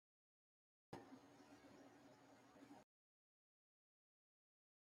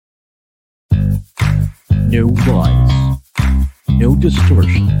No lies, no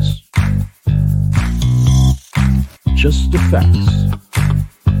distortions, just the facts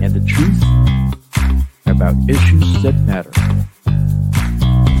and the truth about issues that matter.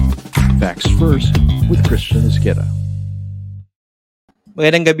 Facts First with Christian Esguerra.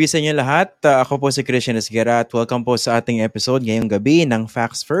 Magandang gabi sa inyo lahat. Ako po si Christian Esguerra at welcome po sa ating episode ngayong gabi ng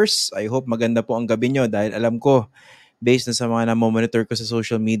Facts First. I hope maganda po ang gabi nyo dahil alam ko, based na sa mga namomonitor ko sa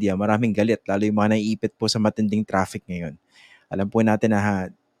social media, maraming galit, lalo yung mga naiipit po sa matinding traffic ngayon. Alam po natin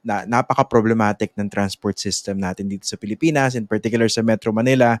na napaka-problematic ng transport system natin dito sa Pilipinas, in particular sa Metro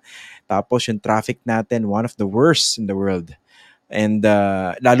Manila. Tapos yung traffic natin, one of the worst in the world. And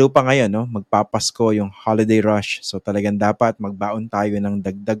lalo pa ngayon, no, magpapasko yung holiday rush. So talagang dapat magbaon tayo ng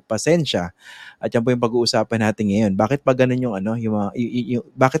dagdag pasensya. At yan po yung pag-uusapan natin ngayon. Bakit ba ganun yung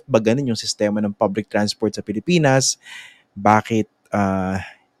bakit ba ganun yung sistema ng public transport sa Pilipinas? Bakit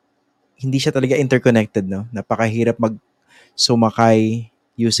hindi siya talaga interconnected, no? Napakahirap sumakay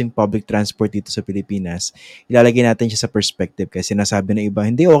using public transport dito sa Pilipinas. Ilalagay natin siya sa perspective kasi sinasabi ng iba,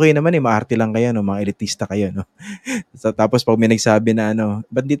 hindi okay naman maarte lang kayo, no, mga elitista kayo, no. So, tapos pag may nagsabi na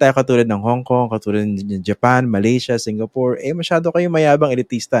ba't di tayo katulad ng Hong Kong, katulad ng Japan, Malaysia, Singapore, masyado kayo mayabang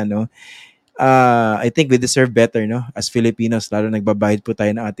elitista, no? I think we deserve better, no? As Filipinos, lalo nagbabayad po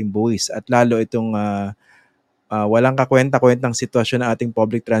tayo ng ating buwis at lalo itong walang kakwenta-kwentang sitwasyon ng ating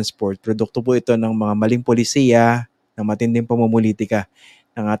public transport. Produkto po ito ng mga maling polisiya, ng matinding pamumulitika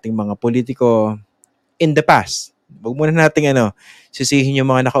ng ating mga politiko in the past. Huwag muna nating sisihin yung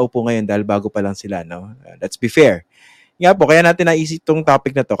mga nakaupo ngayon dahil bago pa lang sila, no? Let's be fair. Nga po, kaya natin naisip tong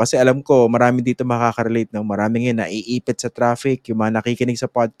topic na to kasi alam ko marami dito makaka-relate, no? Marami ngayon naiipit sa traffic, yung mga nakikinig sa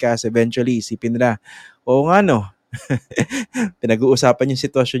podcast, eventually isipin nila, oo nga, no? Pinag-uusapan yung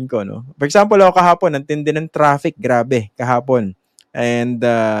sitwasyon ko, no? For example, ako kahapon, ang tindi ng traffic, grabe, kahapon. And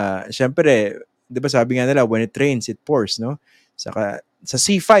syempre, 'di ba sabi nga nila, when it rains, it pours, no? Saka sa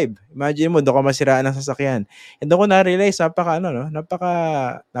C5, imagine mo doon ka masiraan ng sasakyan. And doon ko na-realize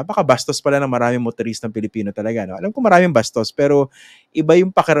napaka bastos pala ng maraming motoristang Pilipino talaga, no. Alam ko maraming bastos pero iba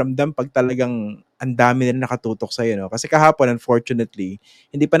yung pakiramdam pag talagang ang dami nila nakatutok sa no. Kasi kahapon unfortunately,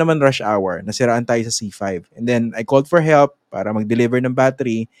 hindi pa naman rush hour, nasiraan tayo sa C5. And then I called for help para mag-deliver ng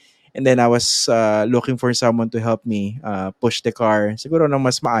battery. And then I was looking for someone to help me push the car. Siguro nang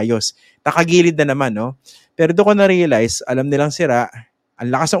mas maayos. Nakagilid na naman, no? Pero doon ko na-realize, alam nilang sira. Ang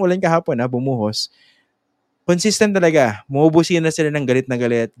lakas ng ulan kahapon, bumuhos. Consistent talaga. Bumubusin na sila ng galit na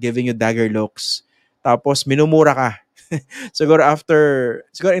galit, giving you dagger looks. Tapos, minumura ka. siguro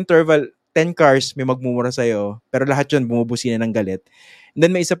interval, 10 cars, may magmumura sa'yo. Pero lahat yun, bumubusin na ng galit. And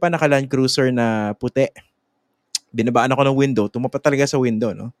then may isa pa naka-Land Cruiser na puti. Binabaan ako ng window, tumapat talaga sa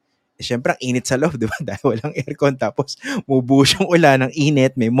window, no? Siyempre, ang init sa loob, di ba? Dahil walang aircon. Tapos, mubuhos yung ulan, ang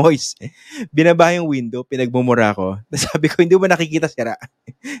init, may moist. Binaba yung window, pinagmumura ko. Sabi ko, hindi mo nakikita sira.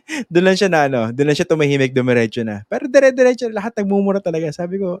 Doon lang siya doon lang siya tumahimik, dumiretso na. Pero dire-diretso, lahat nagmumura talaga.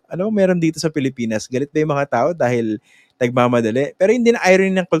 Sabi ko, ano meron dito sa Pilipinas? Galit ba yung mga tao dahil nagmamadali? Pero hindi na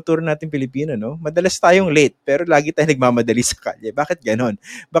irony ng kultura natin Pilipino, no? Madalas tayong late, pero lagi tayong nagmamadali sa kalye. Bakit ganon?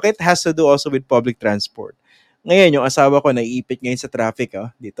 Bakit has to do also with public transport? Ngayon, yung asawa ko naiipit ngayon sa traffic,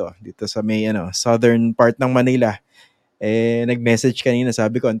 dito sa may southern part ng Manila. Nag-message kanina,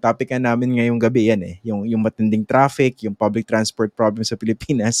 sabi ko, ang topic namin ngayong gabi yan yung matinding traffic, yung public transport problem sa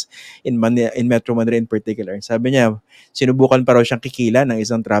Pilipinas, in Metro Manila in particular. Sabi niya, sinubukan pa raw siyang kikila ng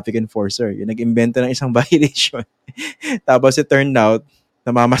isang traffic enforcer. Yung nag-imbento ng isang violation. Tapos it turned out,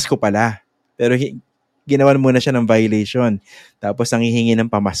 namamasko pala. Pero ginawan muna siya ng violation. Tapos nangihingi ng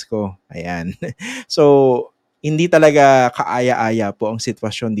pamasko. Ayan. So, hindi talaga kaaya-aya po ang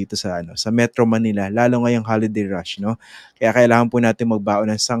sitwasyon dito sa Metro Manila, lalo ngayong holiday rush, no? Kaya kailangan po natin magbaon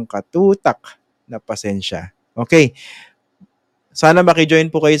ng sangkatutak na pasensya. Okay. Sana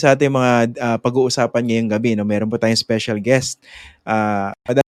maki-join po kayo sa ating mga pag-uusapan ngayong gabi, no? Meron po tayong special guest.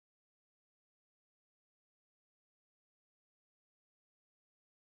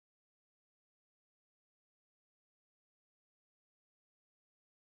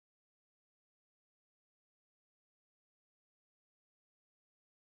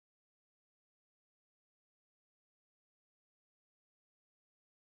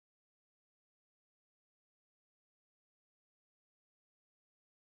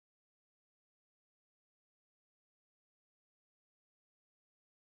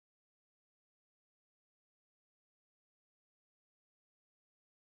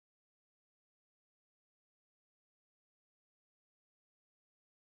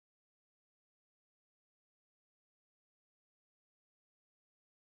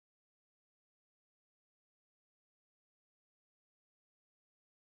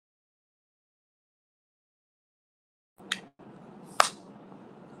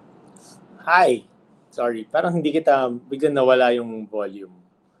 Hi. Sorry, parang hindi kita, biglang nawala yung volume.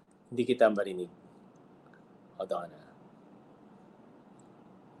 Hindi kita marinig. Hold on.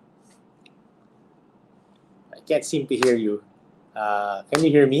 I can't seem to hear you. Can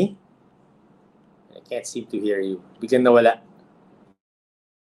you hear me? I can't seem to hear you. Biglang nawala.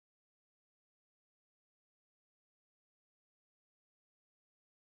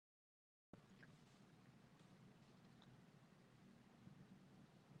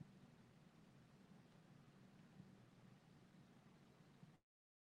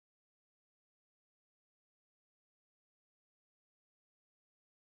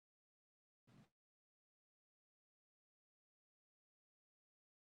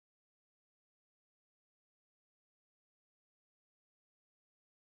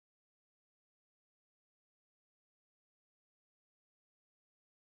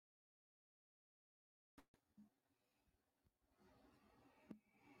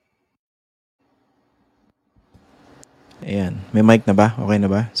 Ayan. May mic na ba? Okay na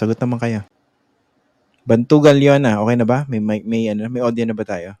ba? Sagot naman kayo. Bantugan Leona, okay na ba? May audio na ba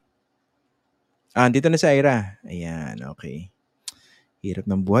tayo? Dito na si Ira. Ayan, okay. Hirap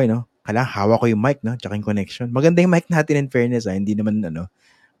ng buhay, no? Kailangan hawak ko yung mic, no? Tsaka yung connection. Maganda yung mic natin in fairness, Hindi naman,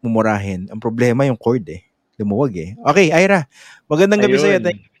 mumurahin. Ang problema yung cord, Lumuwag, Okay, Ira. Magandang gabi sa'yo.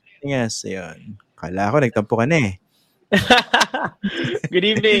 Ayun. Yes, ayun. Kala ko, nagtampo ka na, Good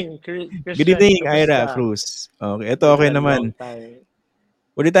evening, Christian. Good evening, Kamusta? Ira Cruz. Okay, ito okay naman. Long time.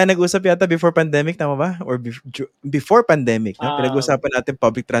 Ulit tayo nag-usap yata before pandemic, tama ba? Or before pandemic, no? Pinag-usapan natin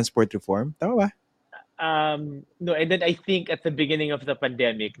public transport reform, tama ba? No, and then I think at the beginning of the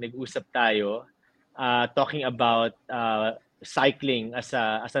pandemic, nag-usap tayo talking about cycling as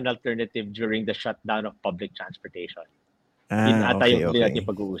an alternative during the shutdown of public transportation. Yun ata Okay, yung okay. natin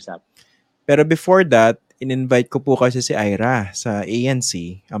pag-uusap. Pero before that, in-invite ko po kasi si Ira sa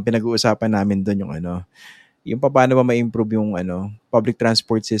ANC. Ang pinag-uusapan namin doon yung paano ba ma-improve yung public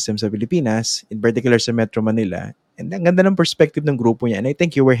transport system sa Pilipinas, in particular sa Metro Manila. And ang ganda ng perspective ng grupo niya. And I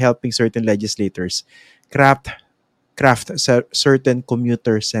think you were helping certain legislators craft certain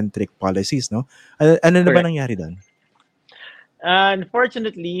commuter-centric policies, no? Ano na ba nangyari doon?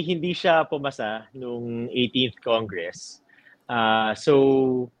 Unfortunately, hindi siya pumasa nung 18th Congress.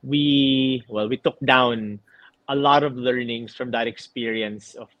 So we took down a lot of learnings from that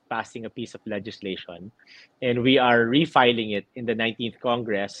experience of passing a piece of legislation, and we are refiling it in the 19th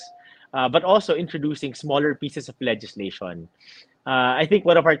Congress, but also introducing smaller pieces of legislation. I think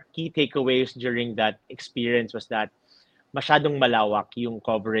one of our key takeaways during that experience was that masyadong malawak yung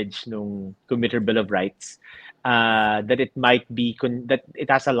coverage ng Commuter Bill of Rights, that it might be that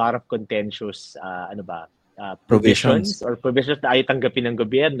it has a lot of contentious provisions na ayaw tanggapin ng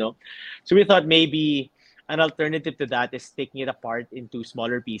gobyerno. So we thought maybe an alternative to that is taking it apart into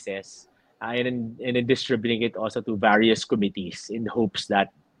smaller pieces, and then distributing it also to various committees in hopes that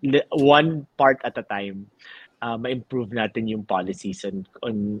one part at a time ma-improve natin yung policies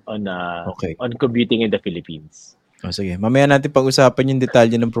on commuting in the Philippines. Sige. Mamaya natin pag-usapan yung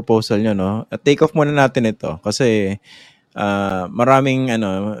detalye ng proposal nyo, no? At take off muna natin ito kasi maraming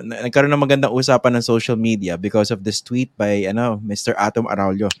nagkaroon ng magandang usapan ng social media because of this tweet by Mr. Atom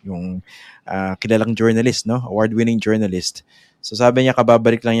Araulio, yung kilalang journalist, no? Award-winning journalist. So sabi niya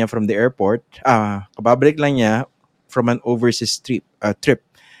kababalik lang niya from the airport, kababalik lang niya from an overseas trip.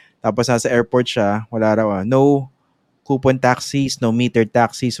 Tapos nasa airport siya, wala raw no coupon taxis, no meter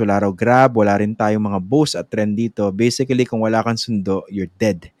taxis, wala raw Grab, wala rin tayong mga bus at tren dito. Basically, kung wala kang sundo, you're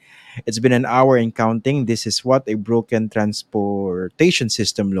dead. It's been an hour and counting. This is what a broken transportation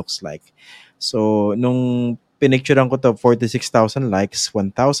system looks like. So, nung pinicturean ko to, 46,000 likes,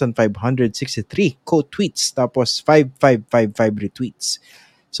 1,563 quote tweets, tapos 5,555 retweets.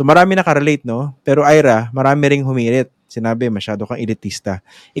 So, marami nakarelate, no? Pero Ira, marami ring humirit. Sinabi, masyado kang elitista.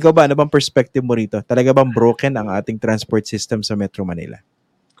 Ikaw ba, ano bang perspective mo rito? Talaga bang broken ang ating transport system sa Metro Manila?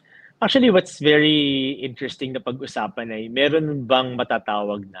 Actually, what's very interesting na pag-usapan ay meron bang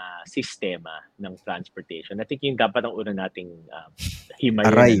matatawag na sistema ng transportation? I think yung dapat ang una nating himayin.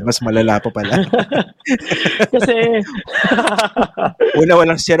 Aray, mas malala pa pala. Kasi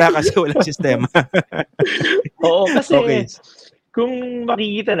walang sira kasi walang sistema. Oo, kasi okay. Kung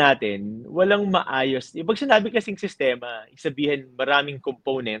makikita natin, walang maayos. Pag sinabi kasing sistema, isabihin maraming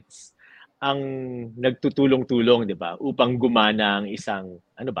components ang nagtutulong-tulong, di ba? Upang gumana ang isang,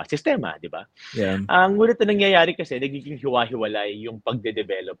 sistema, di ba? Yeah. Ang ngunit na nangyayari kasi, nagiging hiwa-hiwalay yung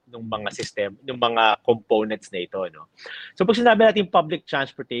pagde-develop ng mga system, ng mga components na ito, no? So pag sinabi natin public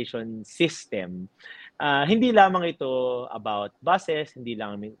transportation system, hindi lamang ito about buses, hindi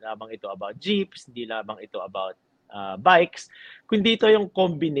lamang ito about jeeps, hindi lamang ito about bikes, kundi ito yung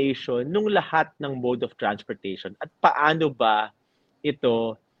combination ng lahat ng mode of transportation at paano ba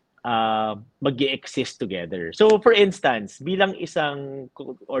ito mag-exist together. So for instance, bilang isang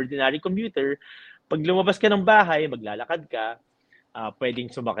ordinary commuter, pag lumabas ka ng bahay, maglalakad ka,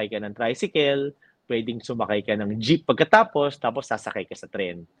 pwedeng sumakay ka ng tricycle, pwedeng sumakay ka ng jeep pagkatapos, tapos sasakay ka sa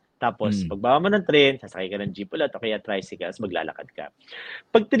tren. Tapos pagbaba mo ng tren, sasakay ka ng jeep ulit o kaya tricycle, maglalakad ka.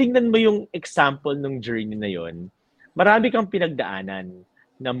 Pag tinignan mo yung example ng journey na yon, marami kang pinagdaanan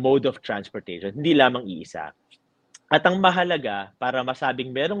na mode of transportation, hindi lamang iisa. At ang mahalaga para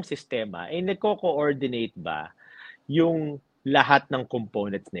masabing merong sistema, ay nagko-coordinate ba yung lahat ng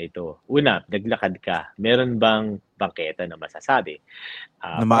components na ito? Una, naglakad ka. Meron bang bangketa na masasabi?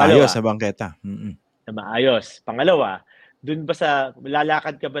 Na maayos sa bangketa. Na maayos. Pangalawa, dun ba sa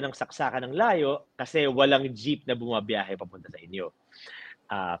lalakad ka ba ng saksakan ng layo kasi walang jeep na bumabiyahe papunta sa inyo?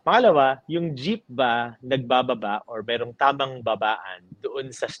 Pangalawa, yung jeep ba nagbababa or merong tamang babaan doon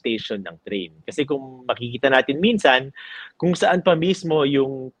sa station ng train? Kasi kung makikita natin minsan, kung saan pa mismo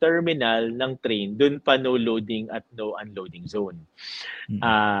yung terminal ng train, doon pa no loading at no unloading zone.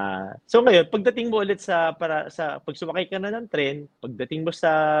 So ngayon, pagdating mo ulit pag sumakay ka na ng train, pagdating mo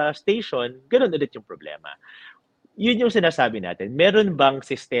sa station, ganoon ulit yung problema. Yun yung sinasabi natin. Meron bang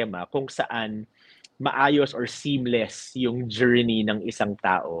sistema kung saan maayos or seamless yung journey ng isang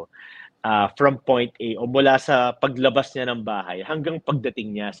tao from point A o mula sa paglabas niya ng bahay hanggang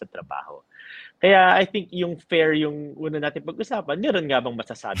pagdating niya sa trabaho? Kaya I think yung fair yung una natin pag-usapan, meron nga bang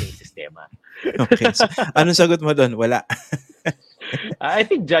masasabing sistema? Okay. So, anong sagot mo doon? Wala. I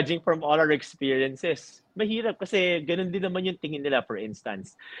think judging from all our experiences, mahirap kasi ganun din naman yung tingin nila. For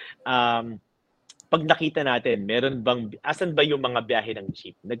instance, pag nakita natin, asan ba yung mga biyahe ng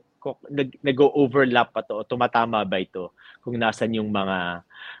jeep? Nag-overlap pa to, tumatama ba ito kung nasaan yung mga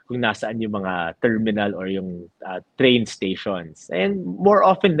terminal or yung train stations. And more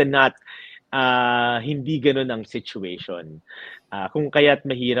often than not, hindi ganoon ang situation. Kung kaya't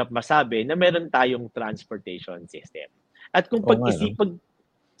mahirap masabi na meron tayong transportation system. At kung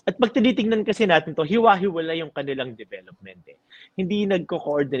pag tinitingnan kasi natin to, hiwa-hiwala yung kanilang development. Hindi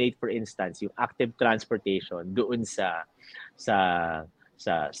nagko-coordinate, for instance, yung active transportation doon sa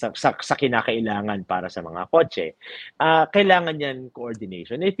kinakailangan para sa mga kotse. Kailangan yan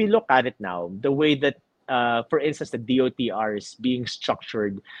coordination. If you look at it now, the way that for instance, the DOTR is being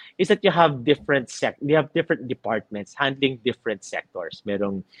structured is that you have different departments handling different sectors.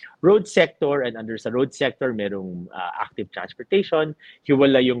 Merong road sector, and under sa road sector, merong active transportation,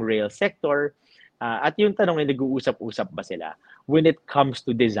 hiwala yung rail sector. At yung tanong ay nag-uusap-usap ba sila when it comes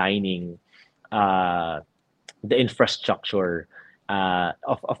to designing the infrastructure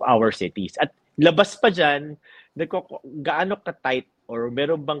of our cities. At labas pa dyan, gaano ka-tight or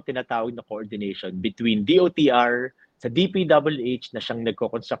meron bang tinatawag na coordination between DOTR, sa DPWH na siyang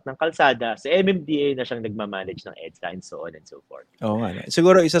nagko-construct ng kalsada, sa MMDA na siyang nagmamanage ng EDSA, and so on and so forth. Oo nga.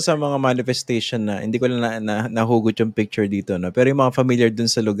 Siguro isa sa mga manifestation na hindi ko lang nahugot yung picture dito, no? Pero yung mga familiar dun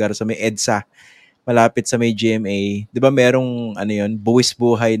sa lugar, sa may EDSA, malapit sa may GMA, di ba merong buwis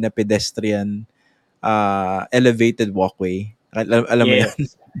buhay na pedestrian elevated walkway? Alam mo yun?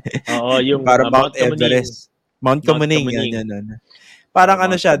 Oo, yung parang Mount Everest. Mount Kamuning. Yan. Parang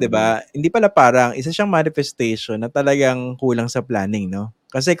siya, 'di ba? Hindi pala parang isa siyang manifestation na talagang kulang sa planning, no?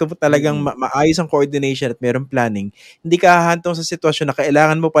 Kasi kung talagang maayos ang coordination at mayroong planning, hindi ka hahantong sa sitwasyon na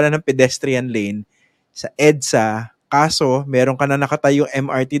kailangan mo pala ng pedestrian lane sa EDSA, kaso meron ka na nakatayong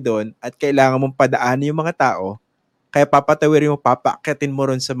MRT doon at kailangan mong padaanin yung mga tao, kaya papatawirin mo, papaakyatin mo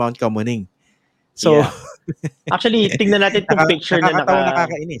ron sa Mount Kamuning. So, yeah. Actually, tingnan natin itong picture na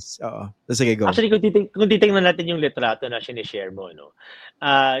nakakainis. Oo. Sige, go. Actually, kung titingnan natin yung litrato na sinishare mo, no?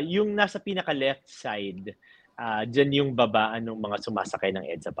 Yung nasa pinaka-left side, dyan yung babaan ng mga sumasakay ng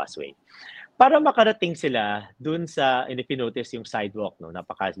EDSA busway. Para makarating sila dun sa, and if you notice yung sidewalk, no,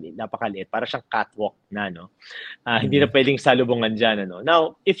 napakaliit, para siyang catwalk na, no? Hindi na pwedeng salubungan dyan, ano?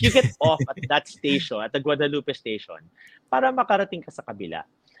 Now, if you get off at that station, at the Guadalupe station, para makarating ka sa kabila,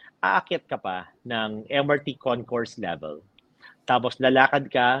 aakyat ka pa ng MRT concourse level. Tapos lalakad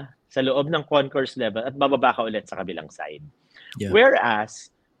ka sa loob ng concourse level at bababa ka ulit sa kabilang side. Yeah.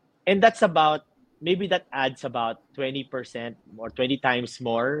 Whereas, and that's about, maybe that adds about 20% or 20 times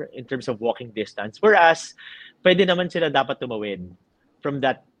more in terms of walking distance. Whereas, pwede naman sila dapat tumawid from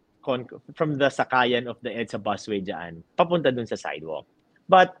the sakayan of the EDSA busway dyan, papunta dun sa sidewalk.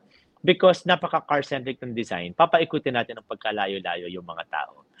 But, because napaka-car-centric ng design, papaikutin natin ang pagkalayo-layo yung mga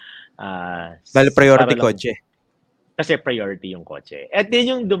tao. Dahil priority kotse. Kasi priority yung kotse. At yun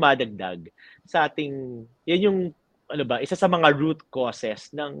yung dumadagdag sa ating, yun yung isa sa mga root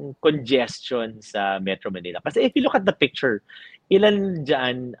causes ng congestion sa Metro Manila. Kasi if you look at the picture, ilan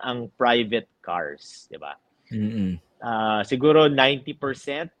dyan ang private cars, di ba? Mm-mm. Siguro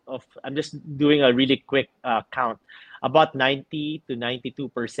 90% of, I'm just doing a really quick count, about 90 to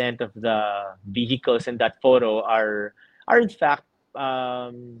 92% of the vehicles in that photo are in fact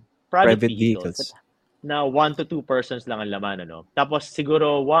private Private vehicles. vehicles. Na 1 to 2 persons lang ang laman, ano. Tapos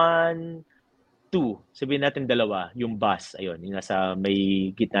siguro 1, 2, sabihin natin dalawa, yung bus, ayun, yung nasa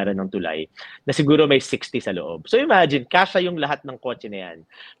may gitna rin ng tulay, na siguro may 60 sa loob. So imagine, kasya yung lahat ng kotse na yan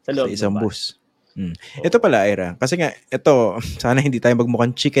sa Sa loob ng isang bus. bus. Ito pala, Ira. Kasi nga, ito, sana hindi tayo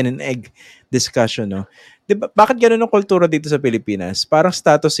magmukhang chicken and egg discussion, no? Diba, bakit ganun ang kultura dito sa Pilipinas? Parang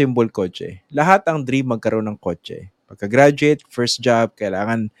status symbol kotse. Lahat ang dream magkaroon ng kotse. Pagka-graduate, first job,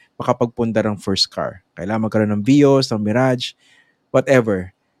 kailangan makapagpundar ng first car. Kailangan magkaroon ng Vios, ng Mirage,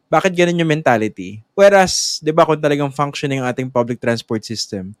 whatever. Bakit ganun yung mentality? Whereas, di ba, kung talagang functioning ang ating public transport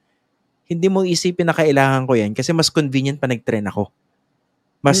system, hindi mo isipin na kailangan ko yan kasi mas convenient pa nag-train ako.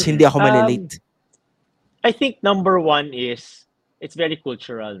 Mas hindi ako malilate. I think number one is it's very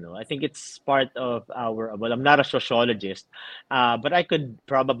cultural, no? I think it's part of our, well, I'm not a sociologist, but I could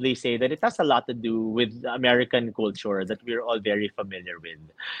probably say that it has a lot to do with American culture that we're all very familiar with.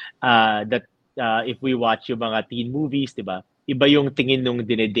 That if we watch yung mga teen movies, di ba? Iba yung tingin nung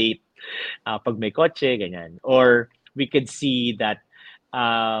dinedate pag may kotse, ganyan. Or we could see that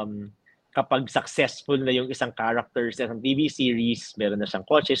kapag successful na yung isang character sa isang TV series, meron na siyang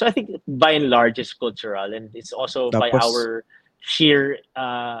kotse. So I think by and large is cultural, and it's also by Tapos, our sheer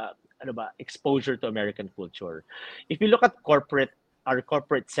exposure to American culture. If you look at our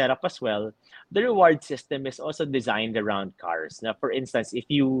corporate setup as well, the reward system is also designed around cars. Now, for instance, if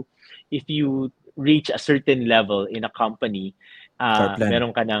you reach a certain level in a company, car plan.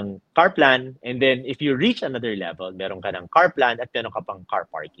 meron ka ng car plan, and then if you reach another level, meron ka ng car plan at meron ka pang car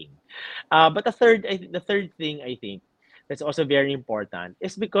parking. But the third thing I think that's also very important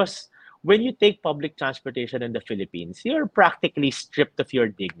is because when you take public transportation in the Philippines, you're practically stripped of your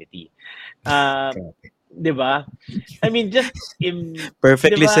dignity. Di ba? I mean, just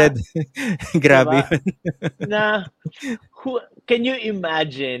Perfectly diba, said. Grabe diba? yun. Na can you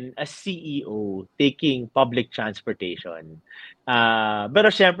imagine a CEO taking public transportation?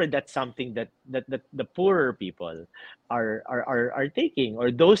 But syempre, that's something that the poorer people are taking, or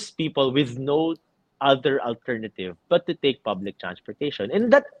those people with no other alternative but to take public transportation.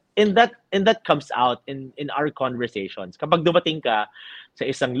 And that comes out in our conversations. Kapag dumating ka sa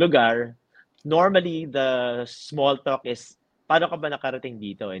isang lugar, normally the small talk is, paano ka ba nakarating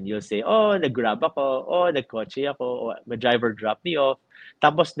dito? And you'll say, oh, nag-grab ako, oh, nag-kotse ako, oh, my driver dropped me off,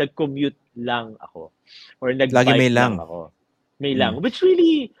 tapos nag-commute lang ako, or Lagi may nag-bike lang lang. ako. May lang, which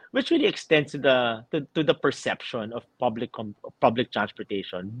really extends to the perception of public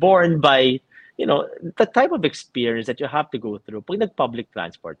transportation born by, the type of experience that you have to go through pag nag-public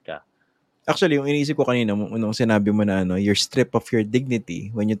transport ka. Actually, yung iniisip ko kanina, nung sinabi mo na you're stripped of your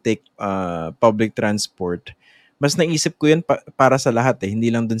dignity when you take public transport, mas naisip ko yun para sa lahat hindi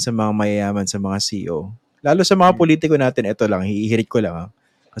lang dun sa mga mayayaman, sa mga CEO. Lalo sa mga politiko natin, ito lang, hihirit ko lang.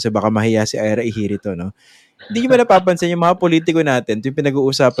 Kasi baka mahiya si Ira ihirit to, no? Hindi nyo ba napapansin yung mga politiko natin, yung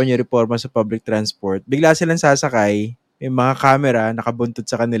pinag-uusapan yung reforma sa public transport, bigla silang sasakay, may mga camera nakabuntot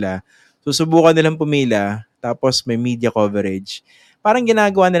sa kanila, susubukan nilang pumila, tapos may media coverage. Parang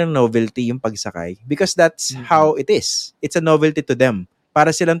ginagawa nilang novelty yung pagsakay because that's how it is. It's a novelty to them.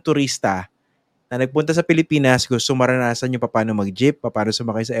 Para silang turista na nagpunta sa Pilipinas, gusto maranasan yung paano mag-jeep, paano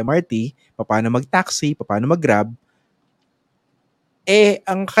sumakay sa MRT, paano mag-taxi, paano mag-grab.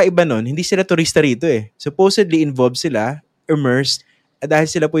 Ang kakaiba nun, hindi sila turista rito Supposedly involved sila, immersed, dahil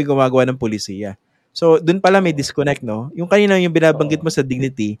sila po yung gumagawa ng polisiya. So, dun pala may disconnect, no? Yung kanina yung binabanggit mo sa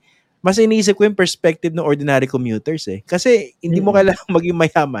dignity, mas iniisip ko yung perspective ng ordinary commuters Kasi hindi mo kailangang maging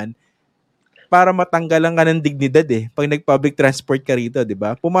mayaman para matanggalan ka ng dignidad pag nag-public transport ka rito, di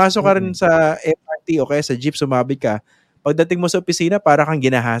ba? Pumasok ka rin sa MRT o kaya sa jeep, sumabit ka. Pagdating mo sa opisina, para kang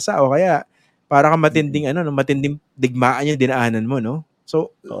ginahasa o kaya para kang matinding matinding digmaan yung dinaanan mo, no?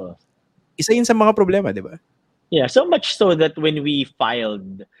 So, isa yun sa mga problema, di ba? Yeah, so much so that when we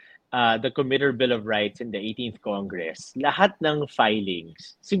filed the Commuter Bill of Rights in the 18th Congress, lahat ng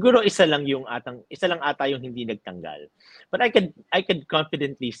filings, siguro isa lang ata yung hindi nagtanggal. But I could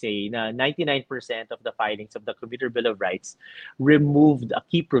confidently say na 99% of the filings of the Commuter Bill of Rights removed a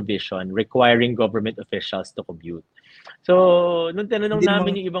key provision requiring government officials to commute. So, nung tinanong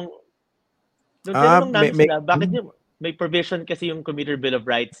namin yung ibang sila, bakit yung may provision kasi yung Commuter Bill of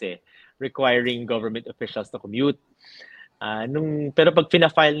Rights requiring government officials to commute. Pero pag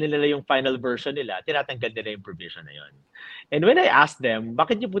pina-file nila yung final version nila, tinatanggal nila yung provision na yun. And when I asked them,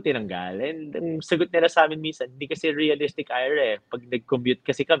 bakit niyo po tinanggal? And ang sagot nila sa amin minsan, hindi kasi realistic IR eh. Pag nag-commute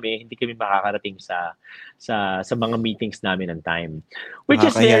kasi kami, hindi kami makakarating sa mga meetings namin on time. Which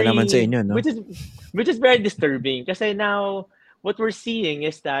is Nakakahiya naman sa very inyo, no? which is very disturbing kasi now what we're seeing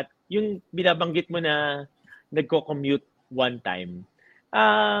is that yung binabanggit mo na nagko-commute one time,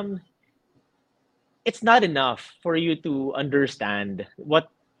 it's not enough for you to understand what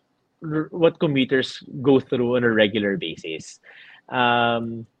commuters go through on a regular basis.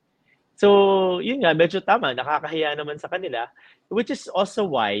 So, yun nga, medyo tama, nakakahiya naman sa kanila, which is also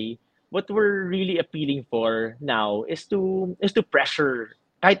why what we're really appealing for now is to pressure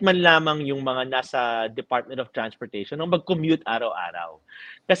kahit man lamang yung mga nasa Department of Transportation na mag-commute araw-araw.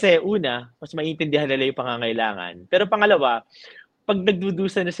 Kasi una, mas maintindihan nila yung pangangailangan. Pero pangalawa, pag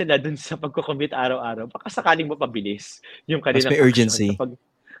nagdudusa na sila dun sa pagko-commute araw-araw, baka sakaling mapabilis yung Mas kanilang may action urgency. kapag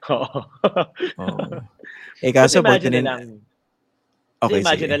Oo. Oo. Kaso, But imagine buti na lang. Okay,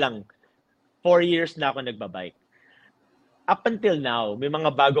 Imagine sige. na lang, 4 years na ako nagbabike. Up until now, may mga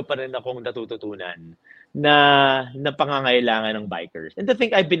bago pa rin akong natututunan na pangangailangan ng bikers. And to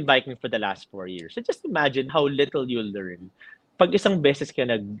think I've been biking for the last 4 years. So just imagine how little you'll learn pag isang beses ka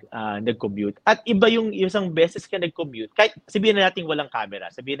nag-commute. At iba yung isang beses ka nag-commute, kahit sabihin na natin walang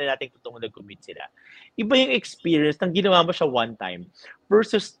camera, sabihin na natin totoong nag-commute sila. Iba yung experience ng ginawa mo siya one time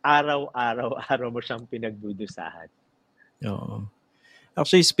versus araw-araw mo siyang pinagdudusahan. Oo.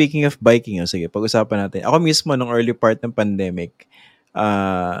 Actually, speaking of biking, sige, pag-usapan natin. Ako mismo, nung early part ng pandemic,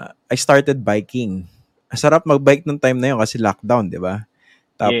 I started biking. Sarap mag-bike nung time na yun kasi lockdown, di ba?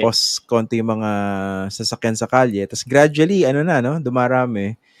 Tapos, konti yung mga sasakyan sa kalye. Tapos, gradually,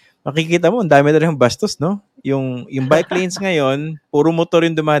 dumarami. Makikita mo, ang dami na rin bastos, no? Yung bike lanes ngayon, puro motor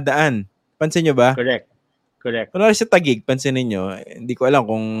yung dumadaan. Pansin nyo ba? Correct. Kunwari sa Taguig, pansin niyo, hindi ko alam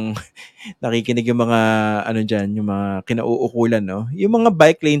kung nakikinig yung mga dyan, yung mga kinauukulan, no? Yung mga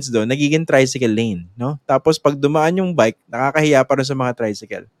bike lanes doon, nagiging tricycle lane, no? Tapos pag dumaan yung bike, nakakahiya pa rin sa mga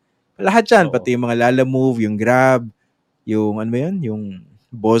tricycle. Lahat yan, Oo. pati yung mga Lala Move, yung Grab, yung yung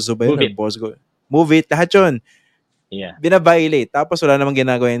Bozo ba yun? Move Or It. Bozgo? Move It, lahat yun. Yeah. Binabiolate. Tapos wala namang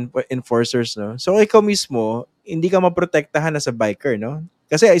ginagawa yung enforcers, no? So ikaw mismo, hindi ka maprotektahan na sa biker, no?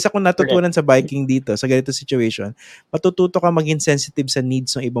 Kasi isa kong natutunan sa biking dito, sa ganito situation, matututo ka maging sensitive sa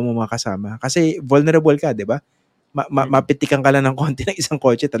needs ng ibang mga kasama. Kasi vulnerable ka, di ba? Mapitikan ka lang ng konti ng isang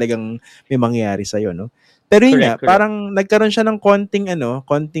kotse, talagang may mangyayari sa'yo, no? Pero yun nga, Correct. parang nagkaroon siya ng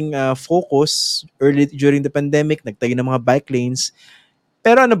konting focus early during the pandemic, nagtayo ng mga bike lanes.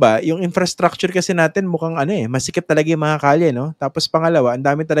 Pero yung infrastructure kasi natin mukhang masikip talaga yung mga kalye, no? Tapos pangalawa, ang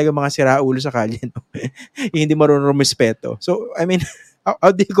dami talaga mga siraulo sa kalye, no? Yung hindi marunong rumispeto. So, I mean, how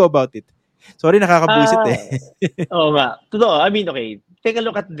do you go about it? Sorry, nakakabusit eh. Oo nga. Totoo. I mean, okay. Take a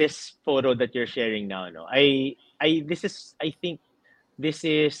look at this photo that you're sharing now, no? I think this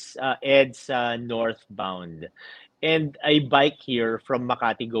is Ed's northbound. And I bike here from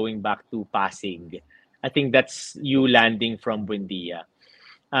Makati going back to Pasig. I think that's you landing from Buendia.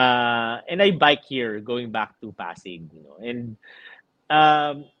 And I bike here going back to Pasig, And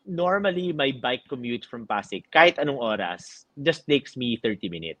normally my bike commute from Pasig, kahit anong oras, just takes me 30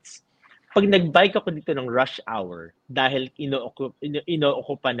 minutes. Pag nag-bike ako dito ng rush hour, dahil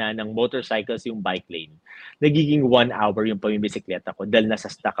inookupa na ng motorcycles yung bike lane, nagiging 1 hour yung pamimisikleta ko dahil nasa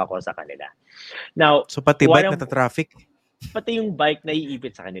stuck ako sa kanila. Now, so pati bike nata-traffic? Pati yung bike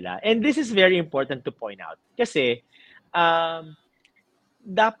naiipit sa kanila. And this is very important to point out. Kasi,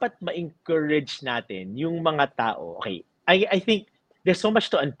 dapat ma-encourage natin yung mga tao. Okay, I think there's so much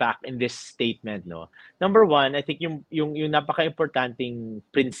to unpack in this statement, no. Number one, I think yung napaka-importanting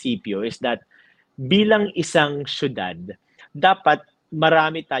prinsipyo is that bilang isang syudad, dapat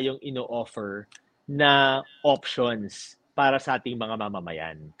marami tayong ino-offer na options para sa ating mga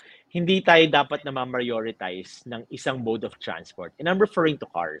mamamayan. Hindi tayo dapat na ma-prioritize ng isang mode of transport. And I'm referring to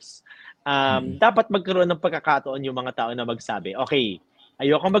cars. Dapat magkaroon ng pagkakataon yung mga tao na magsabi, okay,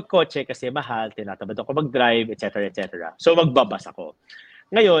 ayoko magkotse kasi mahal, tinatamad ako mag-drive, etc., etc. So, magbabas ako.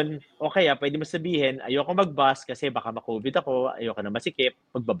 Ngayon, okay, pwede mo sabihin, ayoko mag-bus kasi baka ma-COVID ako, ayoko na masikip,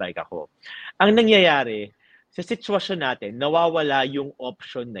 magbabike ako. Ang nangyayari, sa sitwasyon natin, nawawala yung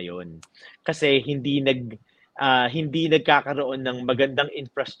option na yon. Kasi hindi nagkakaroon ng magandang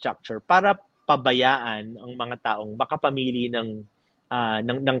infrastructure para pabayaan ang mga taong makapamili ng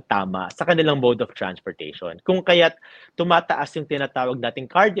tama sa kanilang mode of transportation. Kung kaya't tumataas yung tinatawag nating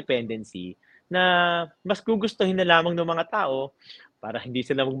car dependency na mas gugustuhin na lamang ng mga tao para hindi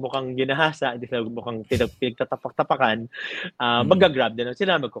sila magmukhang ginahasa, hindi sila magmukhang pinagtatapak-tapakan, mag-grab na lang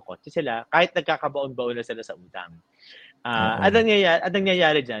sila, magkukotse sila, kahit nagkakabaon-baon na sila sa utang. Oo. At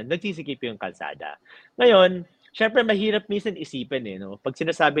nangyayari dyan, nagsisikip yung kalsada. Ngayon, syempre mahirap minsan isipin no? Pag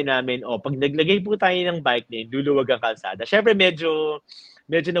sinasabi namin, pag naglagay po tayo ng bike lane, luluwag ang kalsada. Syempre medyo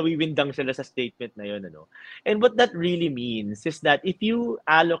nawiwindang sila sa statement na yun, ano? And what that really means is that if you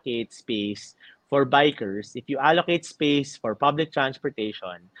allocate space for bikers, if you allocate space for public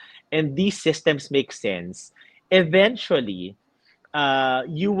transportation, and these systems make sense, eventually,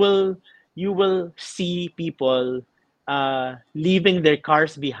 you will see people leaving their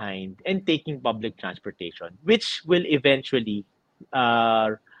cars behind and taking public transportation, which will eventually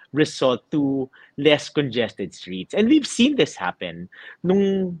uh, result to less congested streets. And we've seen this happen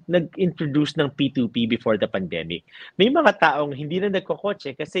nung nag-introduce ng P2P before the pandemic. May mga taong hindi na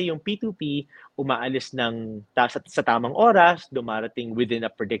nagkokotse kasi yung P2P umaalis sa tamang oras, dumarating within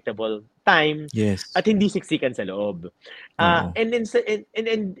a predictable time, Yes. at hindi siksikan sa loob. Oo.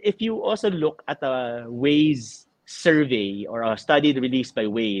 And if you also look at a Waze survey or a study released by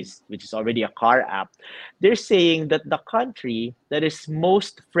Waze, which is already a car app, they're saying that the country that is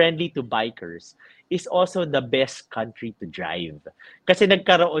most friendly to bikers is also the best country to drive. Kasi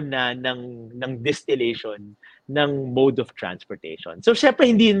nagkaroon na ng distillation ng mode of transportation. So, syempre,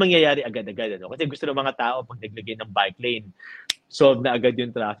 hindi yun mangyayari agad-agad. Ano? Kasi gusto ng mga tao, pag naglagay ng bike lane, solve na agad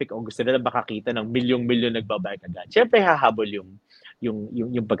yung traffic o gusto nila makakita ng milyong-milyon nagbabike agad. Siyempre, hahabol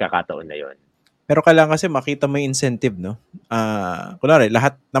yung pagkakataon na yun. Pero kailangan kasi makita mo yung incentive, no? Kunwari,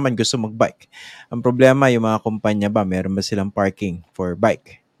 lahat naman gusto mag-bike. Ang problema, yung mga kumpanya ba, meron ba silang parking for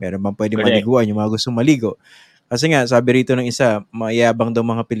bike? Meron ba pwedeng Correct. maliguan yung mga gustong maligo? Kasi nga, sabi rito ng isa, mayabang daw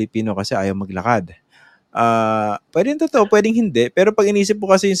mga Pilipino kasi ayaw maglakad. Pwedeng totoo, pwedeng hindi. Pero pag inisip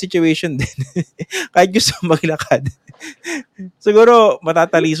po kasi yung situation din, kahit gusto maglakad, siguro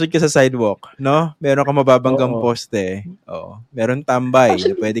matatalisod ka sa sidewalk, no? Meron ka mababanggang Oo. poste. Oo. Meron tambay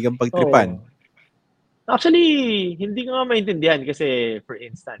na pwede kang pagtripan. Oo. Actually, hindi ko nga maintindihan kasi, for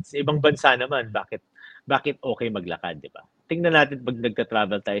instance, sa ibang bansa naman, bakit okay maglakad, di ba? Tingnan natin pag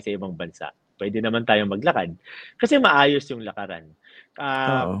nagta-travel tayo sa ibang bansa. Pwede naman tayong maglakad kasi maayos yung lakaran.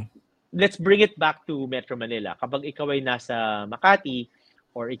 Oo. Let's bring it back to Metro Manila. Kapag ikaw ay nasa Makati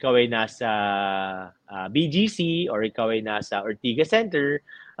or ikaw ay nasa BGC or ikaw ay nasa Ortigas Center,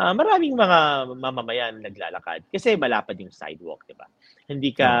 maraming mga mamamayan naglalakad kasi malapad yung sidewalk, di ba?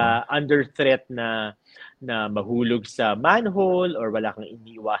 Hindi ka under threat na mahulog sa manhole or wala kang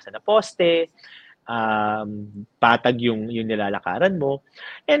iniiwasan na poste. Patag yung nilalakaran mo.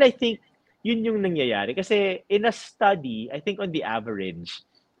 And I think yun yung nangyayari. Kasi in a study, I think on the average,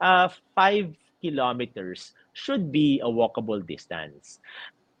 5 kilometers should be a walkable distance.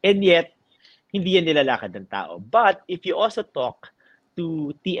 And yet, hindi yan nilalakad ng tao. But if you also talk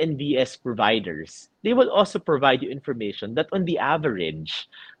to TNVS providers, they will also provide you information that on the average,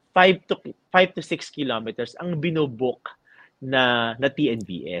 5 to 6 kilometers ang binobook na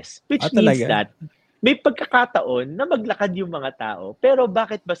TNVS. Which means talaga? that may pagkakataon na maglakad yung mga tao, pero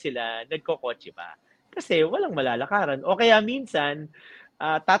bakit ba sila nagkokotse pa? Kasi walang malalakaran. O kaya minsan,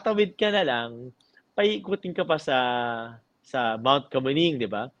 tatawid ka na lang, paikutin ka pa sa Mount Kamuning, di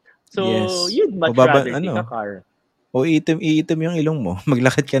ba? So, Yes. you'd much rather take a car. O iitim yung ilong mo.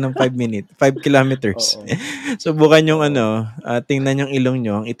 Maglakad ka ng 5 kilometers. Oo. Subukan yung Oo. tingnan yung ilong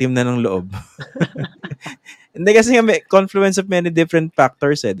nyo, ang itim na ng loob. Hindi kasi nga may confluence of many different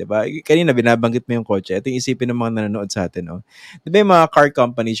factors di ba? Kanina binabanggit mo yung kotse. Ito yung isipin ng mga nanonood sa atin, Di ba yung mga car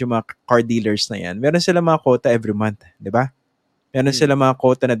companies, yung mga car dealers na yan, meron sila mga quota every month, di ba? Meron sila mga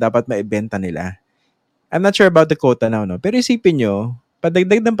quota na dapat maibenta nila. I'm not sure about the quota now, Pero isipin nyo,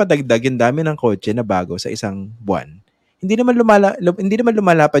 padagdag ng padagdag yung dami ng kotse na bago sa isang buwan. Hindi naman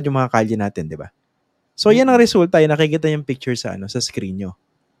lumalapad yung mga kalye natin, di ba? So yan ang resulta, yung nakikita yung picture sa sa screen nyo.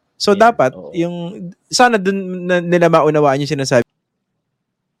 So dapat yung sana dun nila maunawaan yung sinasabi.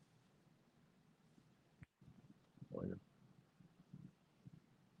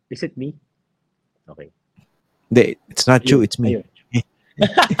 Is it me? Okay. Hindi, it's not you, it's me.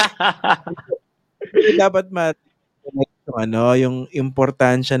 Dapat yung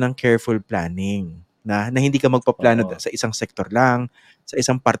importansya ng careful planning na hindi ka magpaplano sa isang sektor lang, sa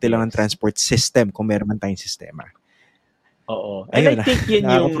isang parte lang ng transport system kung meron man tayong sistema. Oo. And I think yun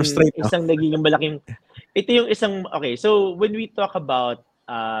yung isang naging malaking, ito yung isang, okay, so when we talk about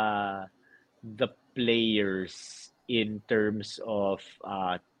the players in terms of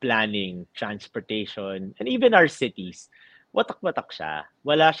planning, transportation, and even our cities, watak-watak siya.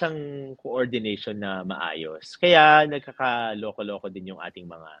 Wala siyang coordination na maayos. Kaya nagkakaloko-loko din yung ating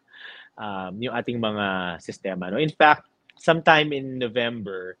mga sistema. No? In fact, sometime in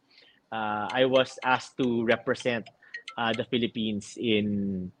November, I was asked to represent the Philippines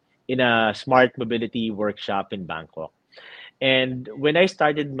in a smart mobility workshop in Bangkok. And when I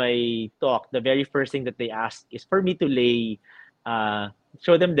started my talk, the very first thing that they asked is for me to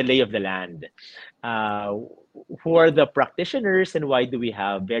show them the lay of the land. Uh, who are the practitioners and why do we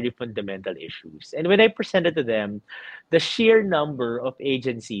have very fundamental issues? And when I presented to them the sheer number of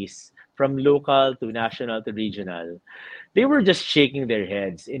agencies from local to national to regional, they were just shaking their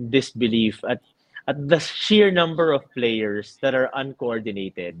heads in disbelief at the sheer number of players that are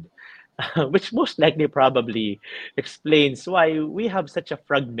uncoordinated, which most likely probably explains why we have such a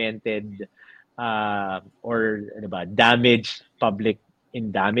fragmented or ano ba, damaged public in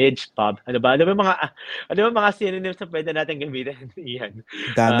damage ano ba mga synonyms na pwede natin gamitin iyan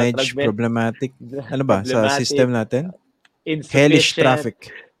Damage, fragment problematic. Ano ba? Sa problematic system natin? Hellish insufficient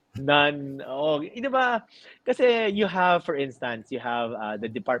traffic. none oh di ba kasi you have for instance you have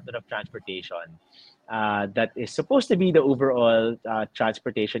the Department of Transportation that is supposed to be the overall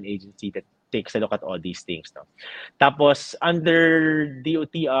transportation agency that takes a look at all these things no tapos under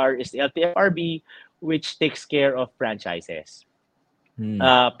DOTR is the LTFRB which takes care of franchises.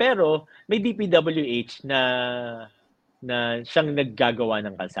 Pero may DPWH na siyang naggagawa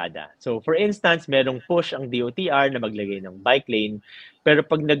ng kalsada. So for instance, merong push ang DOTR na maglagay ng bike lane, pero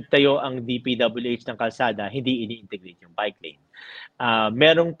pag nagtayo ang DPWH ng kalsada, hindi ini-integrate yung bike lane.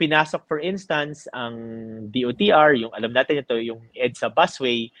 Merong pinasok for instance ang DOTR, yung alam natin ito, yung EDSA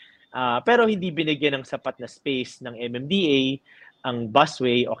busway, pero hindi binigyan ng sapat na space ng MMDA ang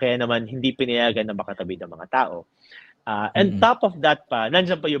busway o kaya naman hindi pinayagan na makatabi ng mga tao. And top of that pa,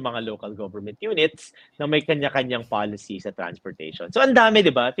 nandiyan pa yung mga local government units na may kanya-kanyang policy sa transportation. So ang dami,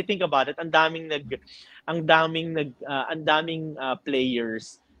 'di ba? If you think about it, ang daming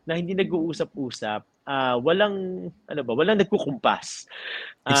players na hindi nag-uusap-usap, walang nagkukumpas.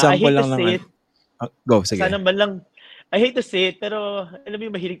 I Example hate to lang say ng it, go, sige. sana man lang I hate to say it, pero alam mo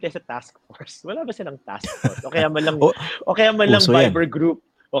yung mahilig tayo sa task force. Wala ba silang task force? O kaya man lang, uso yan. Viber group.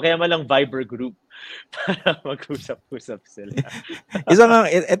 O kaya man lang Viber group para mag-usap-usap sila.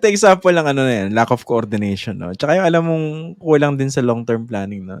 Ito example lang ano na yan, lack of coordination, no? Tsaka yung alam mong kulang din sa long-term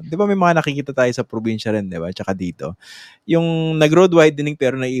planning, no? Di ba may mga nakikita tayo sa probinsya rin, di ba? Tsaka dito. Yung nag-road widening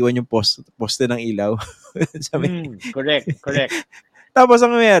pero naiiwan yung poste ng ilaw. Correct. Tapos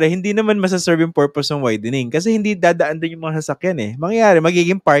ang mangyayari, hindi naman masaserve yung purpose ng widening kasi hindi dadaan doon yung mga sasakyan eh. Mangyayari,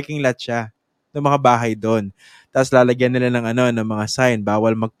 magiging parking lot siya ng mga bahay doon. Tapos lalagyan nila ng mga sign,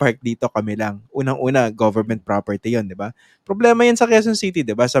 bawal mag-park dito, kami lang. Unang-una, government property 'yon, 'di ba? Problema 'yan sa Quezon City,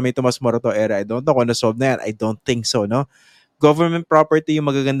 'di ba? Sa May Tomas Morato area, I don't know kung na-solve na yan. I don't think so, no? Government property yung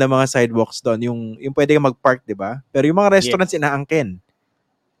magaganda mga sidewalks doon, yung pwede kang mag-park, 'di ba? Pero yung mga restaurants inaangkin.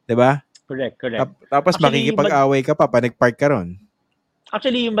 'Di ba? Correct. Tapos makikipag-away ka pa nag-park ka ron.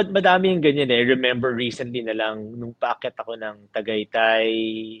 Actually, madami yung ganyan eh. Remember recently na lang, nung paakyat ako ng Tagaytay,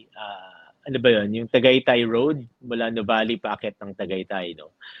 ano ba yun? Yung Tagaytay Road, mula Nuvali paakyat ng Tagaytay,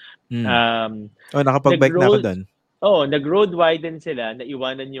 no? Nakapag-bike na ako doon. Nag-road widen sila,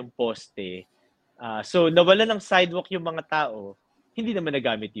 naiwanan yung poste. So, nawala ng sidewalk yung mga tao, hindi naman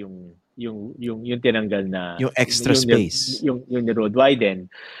nagamit yung tinanggal na... Yung extra space. Yung road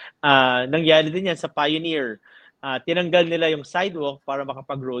widen. Nangyari din yan sa Pioneer. Tinanggal nila yung sidewalk para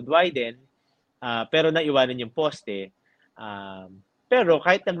makapag-road widen, pero naiwanan yung poste. Pero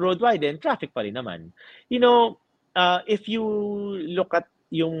kahit nag-road widen, traffic pa rin naman. If you look at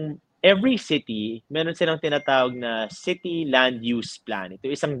yung every city, meron silang tinatawag na City Land Use Plan. Ito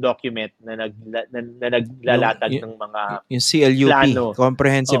isang document na naglalatag ng mga yung CLUP, plano.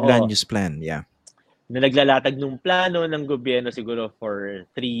 Comprehensive Land Use Plan, yeah. Na naglalatag ng plano ng gobyerno siguro for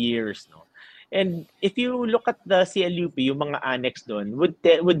 3 years, no? And if you look at the CLUP, yung mga annex doon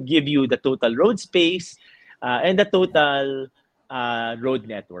would give you the total road space and the total road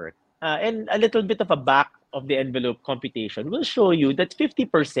network. And a little bit of a back of the envelope computation will show you that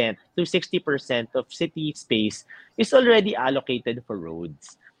 50% to 60% of city space is already allocated for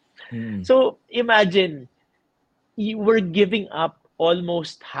roads. So imagine, we're giving up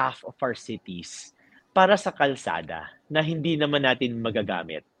almost half of our cities para sa kalsada na hindi naman natin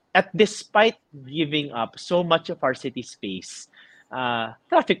magagamit. At despite giving up so much of our city space,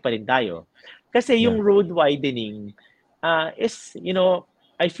 traffic pa rin tayo. Kasi yung road widening is,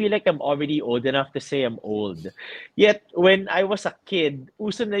 I feel like I'm already old enough to say I'm old. Yet, when I was a kid,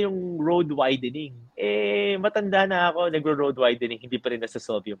 uso na yung road widening. Matanda na ako, nagro-road widening, hindi pa rin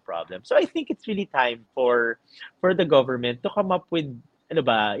nasa-solve yung problem. So I think it's really time for the government to come up with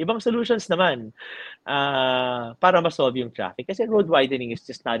ibang solutions naman para ma-solve yung traffic. Kasi road widening is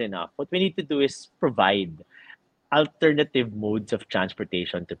just not enough. What we need to do is provide alternative modes of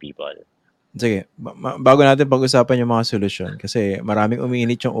transportation to people. Sige, bago natin pag-usapan yung mga solusyon kasi maraming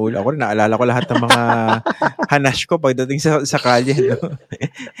umiinit yung ulo. Ako rin, naalala ko lahat ng mga hanash ko pagdating sa kalye, no?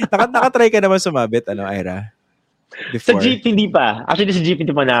 Nakatry ka naman sumabit, Ira? Sa Before? jeep, hindi pa. Actually, sa jeep,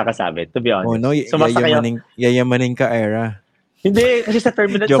 hindi pa nakakasabit, to be Oh no, honest. Sumasakay ako. yayamanin ka, Ira. Hindi, kasi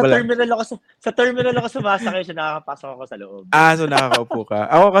Joke lang. sa terminal ako sumasakay siya, nakakapasok ako sa loob. So nakakaupo ka.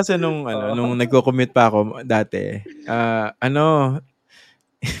 Ako kasi nung nagko-commute pa ako dati,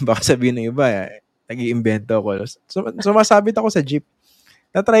 baka sabihin ng iba, nag-iimbento ako. Sumasabit ako sa jeep.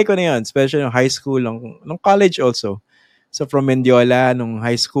 Na-try ko na yun, especially nung high school, nung college also. So from Mendiola, nung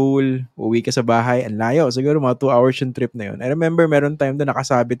high school, uwi ka sa bahay, ang layo. Siguro mga 2 hours yung trip na yun. I remember meron time doon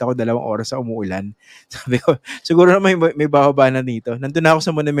nakasabit ako 2 oras sa umuulan. Sabi ko, siguro na may bababa na dito. Nandun na ako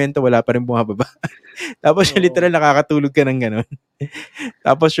sa monumento, wala pa rin bumababa. Tapos yung literal nakakatulog ka ng ganun.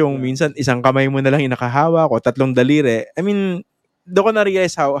 Tapos yung minsan, isang kamay mo na lang yung nakahawa ko, 3 daliri. I mean, doon ko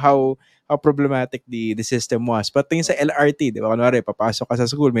na-realize how problematic the system was. Pati sa LRT, di ba? Kunwari, papasok ka sa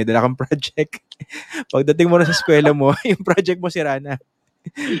school, may dala kang project. Pagdating mo na sa eskwela mo, yung project mo sira na.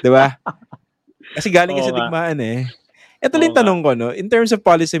 Di ba? Kasi galing ka sa digmaan eh. Ito lang tanong ko, no? In terms of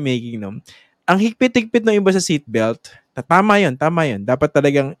policy making, no? Ang higpit-higpit ng iba sa seatbelt, tama yun. Dapat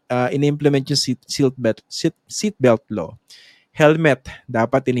talagang in-implement yung seatbelt law. Helmet,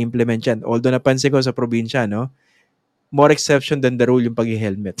 dapat in-implement yan. Although napansin ko sa probinsya, no? More exception than the rule yung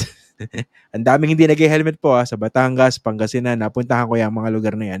pag-helmet. Ang daming hindi nag-helmet po sa Batangas, Pangasinan, napuntahan ko yung mga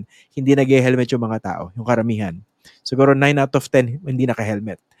lugar na yan, hindi nag-helmet yung mga tao, yung karamihan. Siguro 9 out of 10 hindi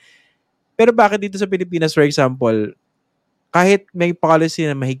naka-helmet. Pero bakit dito sa Pilipinas, for example, kahit may policy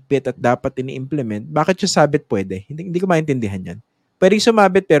na mahigpit at dapat ini-implement, bakit yung sabit pwede? Hindi ko maintindihan yan. Pwedeng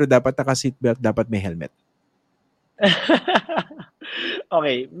sumabit pero dapat naka-seatbelt, dapat may helmet.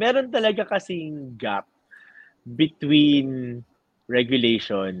 Okay, meron talaga kasing gap between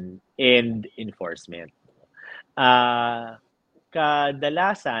regulation and enforcement.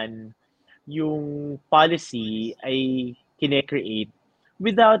 Kadalasan, yung policy ay kine-create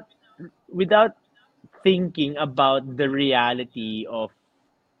without thinking about the reality of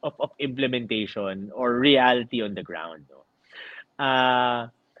implementation or reality on the ground. No?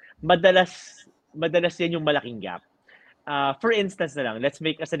 Madalas yan yung malaking gap. For instance na lang, let's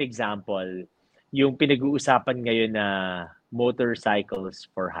make as an example, yung pinag-uusapan ngayon na motorcycles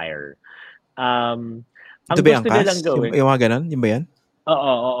for hire. Ang Ito ba yung gusto nilang gawin, yung mga ganun? Yung ba yan?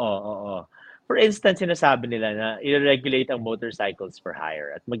 Oo. For instance, sinasabi nila na i-regulate ang motorcycles for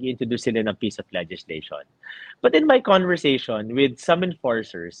hire at mag-introduce sila ng piece of legislation. But in my conversation with some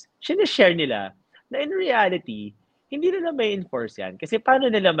enforcers, sinishare nila na in reality, hindi nila may enforce yan. Kasi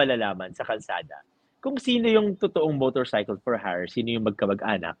paano nila malalaman sa kalsada kung sino yung totoong motorcycle for hire, sino yung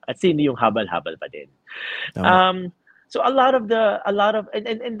magkamag-anak, at sino yung habal-habal pa din. So a lot of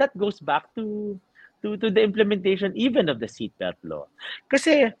and that goes back to the implementation even of the seatbelt law.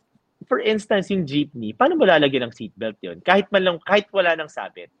 Kasi for instance, yung jeepney, paano mo lalagyan ng seatbelt yun? Kahit wala nang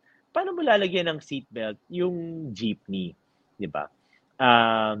sabit, paano mo lalagyan ng seatbelt yung jeepney, 'di ba?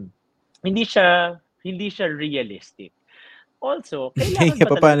 Hindi siya realistic. Also,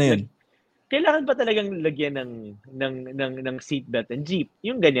 kailangan pa talagang lagyan ng seatbelt and jeep,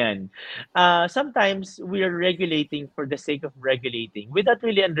 yung ganyan. Sometimes we are regulating for the sake of regulating without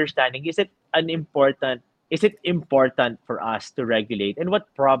really understanding is it important for us to regulate, and what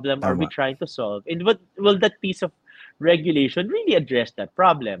problem are we trying to solve, and what will that piece of regulation really address that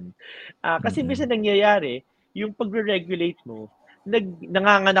problem. Kasi minsan nangyayari yung pagre-regulate mo,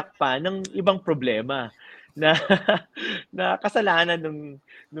 nanganganak pa ng ibang problema na kasalanan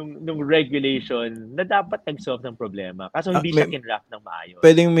nung regulation na dapat nag-solve ng problema. Kaso hindi siya kinraft ng maayos.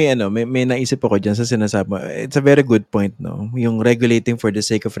 Pwedeng may naisip ako dyan sa sinasabi mo. It's a very good point, no? Yung regulating for the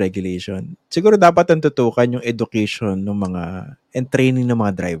sake of regulation. Siguro dapat ang tutukan yung education ng mga and training ng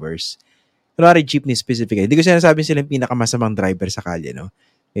mga drivers. Kunwari jeepney specifically. Hindi ko sinasabi sila yung pinakamasamang driver sa kalye, no?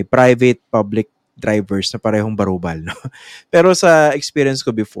 May private, public drivers na parehong barubal, no? Pero sa experience ko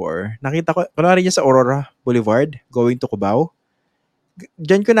before, nakita ko, kunwari dyan sa Aurora Boulevard, going to Cubao,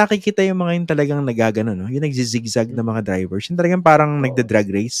 diyan ko nakikita yung mga yung talagang nagagano, no? Yung nagzizigzag na mga drivers. Yung talagang parang nagda-drag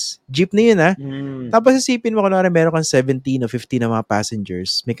race. Jeepney yun, ha? Tapos isipin mo, kunwari meron kang 17 o 15 na mga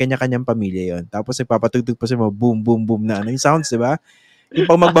passengers, may kanya-kanyang pamilya yon. Tapos nagpapatugtog pa sa mga boom, boom, boom na ano, yung sounds, di ba? Yung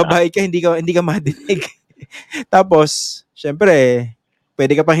pag magbabayad ka, hindi ka madinig. Tapos, syempre,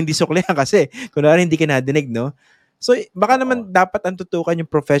 pwede ka pa hindi suklihan kasi kunwari hindi ka nadinig, no? So, baka naman dapat ang tutukan yung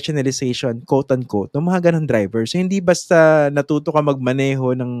professionalization, quote-unquote, ng mga ganong drivers. So, hindi basta natuto ka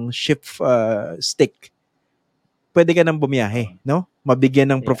magmaneho ng shift stick. Pwede ka nang bumiyahe, no?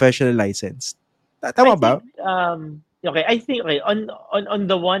 Mabigyan ng professional license. Tama ba? Okay, I think okay, on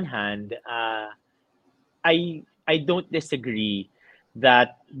the one hand, I don't disagree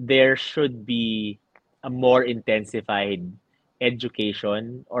that there should be a more intensified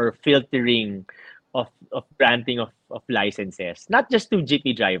education or filtering of granting of licenses, not just to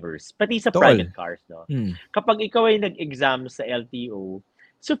jeepney drivers, pati sa Tol. private cars, no? Hmm. Kapag ikaw ay nag-exam sa LTO,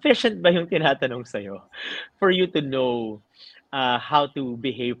 sufficient ba yung tinatanong sa'yo for you to know how to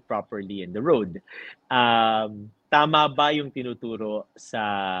behave properly in the road? Tama ba yung tinuturo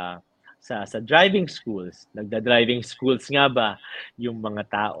sa driving schools? Nagda-driving schools nga ba yung mga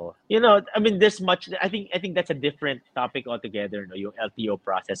tao? You know, I mean, this much. I think that's a different topic altogether. No, yung LTO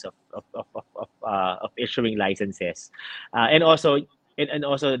process of issuing licenses, and also. And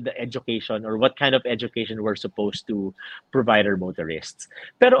also the education or what kind of education we're supposed to provide our motorists.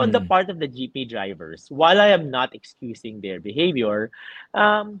 Pero on the Mm. part of the jeepney drivers, while I am not excusing their behavior,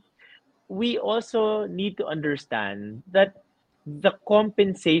 um, we also need to understand that the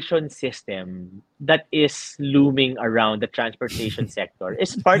compensation system that is looming around the transportation sector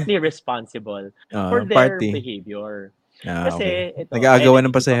is partly responsible for their Party. behavior. Okay. Kasi Nag-aagawan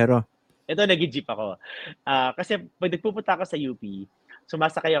ng pasahero. nag-jeep ako. Kasi pag nagpupunta ako sa UP,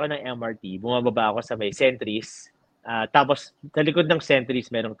 sumasakay ako ng MRT, bumababa ako sa may Sentries, tapos sa likod ng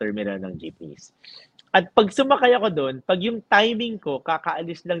Sentries merong terminal ng jeepneys. At pag sumakay ako doon, pag yung timing ko,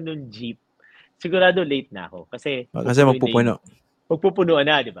 kakaalis lang nung jeep, sigurado late na ako. Kasi Kasi magpupuno. magpupunuan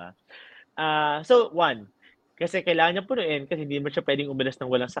na, di ba? So, one, kasi kailangan niya punuin kasi hindi mo siya pwedeng umalis ng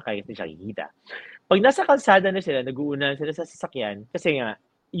walang sakay at hindi siya kikita. Pag nasa kalsada na sila, nag-uunahan sila sa sasakyan kasi nga,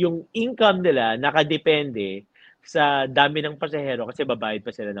 yung income nila nakadepende sa dami ng pasahero kasi babayad pa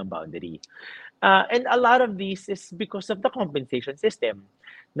sila ng boundary. And a lot of this is because of the compensation system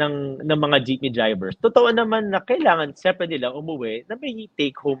ng mga jeepney drivers. Totoo naman na kailangan separate nila umuwi na may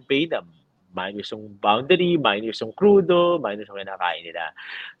take-home pay na minus yung boundary, minus yung crudo, minus yung kinakain nila.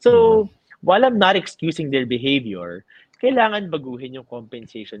 So, while I'm not excusing their behavior, kailangan baguhin yung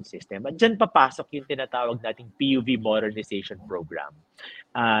compensation system. At dyan papasok yung tinatawag nating PUV modernization program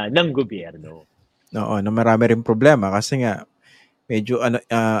ng gobyerno. Oo, na marami rin problema kasi nga medyo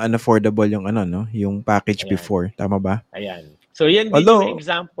unaffordable yung yung package Ayan. before. Tama ba? Ayan. So yan din Although, yung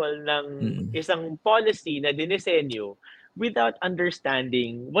example ng isang policy na dinisenyo without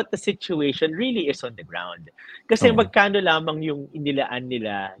understanding what the situation really is on the ground. Kasi Oo. magkano lamang yung inilaan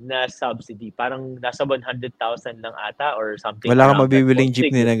nila na subsidy? Parang nasa 100,000 lang ata or something Wala kang around that mabibiling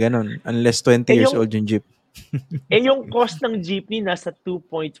jeepney na ganun unless 20 years old yung jeep. yung cost ng jeepney nasa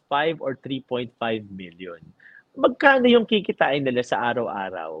 2.5 or 3.5 million. Magkano yung kikitain nila sa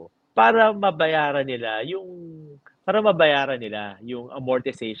araw-araw para mabayaran nila yung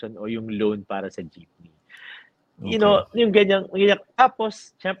amortization o yung loan para sa jeepney. You know, yung ganyan.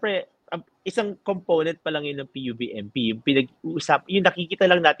 Tapos, syempre, isang component pa lang yun ng PUVMP, yung pinag-uusap, yung nakikita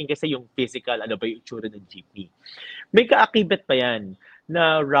lang natin kasi yung physical, ano ba yung itsura ng jeepney. May kaakibet pa yan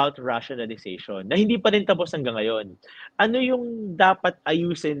na route rationalization na hindi pa rin tapos hanggang ngayon. Ano yung dapat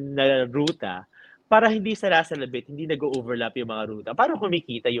ayusin na ruta para hindi salasalabit, hindi nag-overlap yung mga ruta, para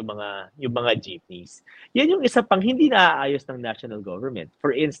kumikita yung mga jeepneys. Yan yung isa pang hindi naaayos ng national government.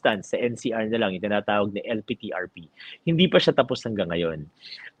 For instance, sa NCR na lang, yung tinatawag na LPTRP. Hindi pa siya tapos hanggang ngayon.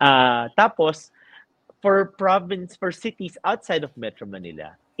 Tapos, for cities outside of Metro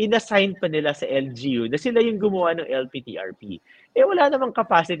Manila, inassign pa nila sa LGU na sila yung gumawa ng LPTRP. Wala namang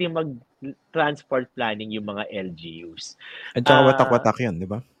capacity mag-transport planning yung mga LGUs. At saka watak-watak yun, di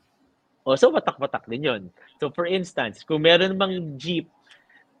ba? So watak-watak din yun. So for instance, kung meron mang jeep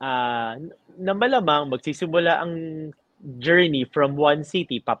na malamang magsisimula ang journey from one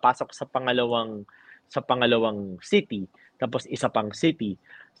city papasok sa pangalawang city, tapos isa pang city,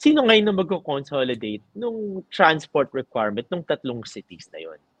 sino ngayon na magko-consolidate nung transport requirement ng tatlong cities na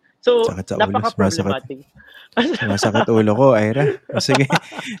yon? So, napaka-problematic. Masakit ulo ko, Ira. Sige.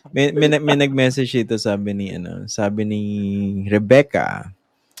 May nag-message dito, sabi ni Rebecca.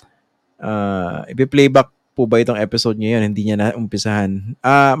 Ipi-playback po ba itong episode ngayon? Hindi niya na umpisahan.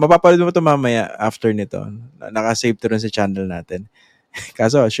 Mapapanood mo ito mamaya after nito. Naka-save to rin sa channel natin.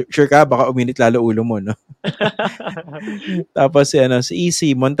 Kaso, sure ka, baka uminit lalo ulo mo, no? Tapos si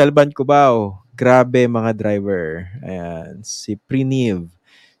Easy, Montalban, Cubao. Grabe mga driver. Ayan, si Priniv.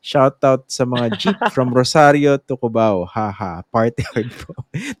 Shoutout sa mga jeep from Rosario to Cubao. Haha, party hard po.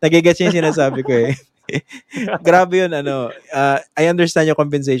 Nagigets yung sinasabi ko eh. Grabe yun, I understand yung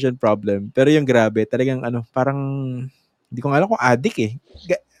compensation problem, pero yung grabe, talagang parang, hindi ko alam kung addict eh.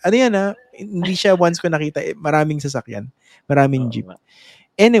 Hindi siya once ko nakita, maraming sasakyan, maraming jeep.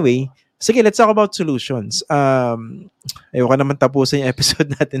 Anyway, Sige, let's talk about solutions. Ayoko naman tapusin yung episode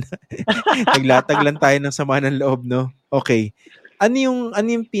natin. Naglatag lang tayo ng sama ng loob, no? Okay. Ano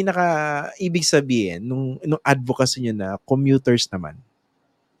yung pinaka ibig sabihin nung advocacy niyo na commuters naman?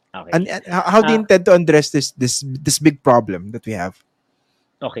 Okay. And how do you intend to address this big problem that we have?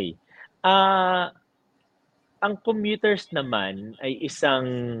 Okay. Ang commuters naman ay isang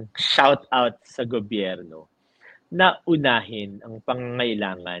shout-out sa gobyerno na unahin ang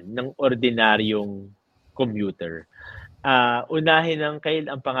pangangailangan ng ordinaryong commuter. Unahin ang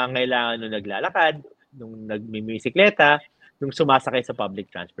pangangailangan nung naglalakad, nung nagmimisikleta, nung sumasakay sa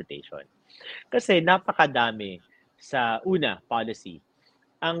public transportation. Kasi napakadami sa policy.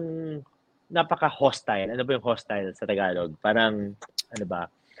 Ang napaka-hostile. Ano ba yung hostile sa Tagalog? Parang, ano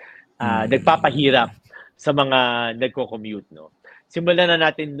ba? Nagpapahirap sa mga nagko-commute, no? Simulan na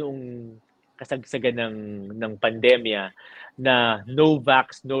natin noong kasagsagan ng pandemya na no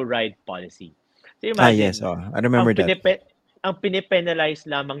vax, no ride policy. So imagine, yes. I remember that. Ang pinipenalize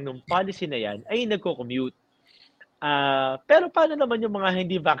lamang ng policy na yan ay nagko-commute. Pero paano naman yung mga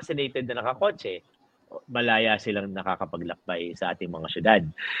hindi vaccinated na nakakotse? Malaya silang nakakapaglakbay sa ating mga syudad.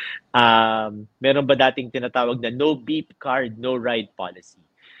 Meron ba dating tinatawag na no beep card, no ride policy?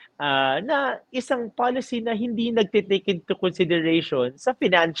 Na isang policy na hindi nagtitake into consideration sa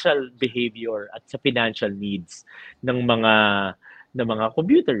financial behavior at sa financial needs ng mga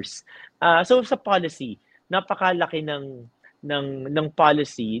commuters. So sa policy, napakalaki ng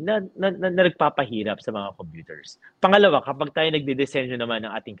policy na nagpapahirap sa mga commuters. Pangalawa, kapag tayo nagdidesenyo naman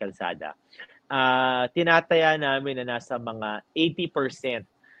ng ating kalsada, tinataya namin na nasa mga 80%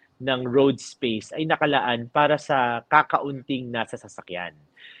 ng road space ay nakalaan para sa kakaunting nasa sasakyan.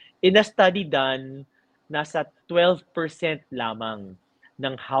 In a study done, nasa 12% lamang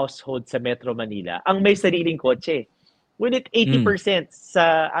ng household sa Metro Manila ang may sariling kotse. Ngunit 80%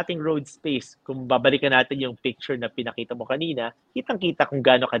 sa ating road space, kung babalikan natin yung picture na pinakita mo kanina, kitang-kita kung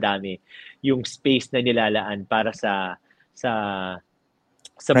gaano kadami yung space na nilalaan para sa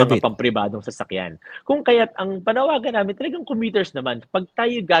mga pampribadong sasakyan. Kung kaya't ang panawagan namin, talagang commuters naman, pag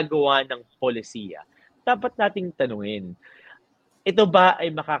tayo gagawa ng polisiya, dapat nating tanungin, ito ba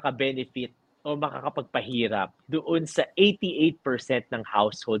ay makaka-benefit o makakapagpahirap doon sa 88% ng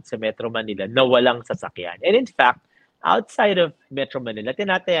household sa Metro Manila na walang sasakyan? And in fact, outside of Metro Manila,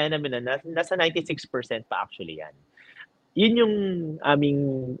 tinataya namin na nasa 96% pa actually yan. Yun yung aming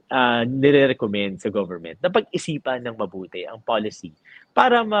nire-recommend sa government na pag-isipan ng mabuti ang policy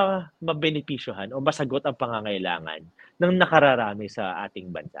para mabenepisyohan o masagot ang pangangailangan ng nakararami sa ating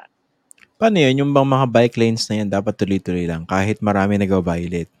bansa. Paano yun? Yung bang mga bike lanes na yan, dapat tuloy-tuloy lang. Kahit marami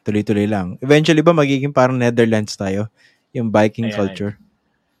nag-violate. Tuloy-tuloy lang. Eventually ba magiging parang Netherlands tayo? Yung biking culture?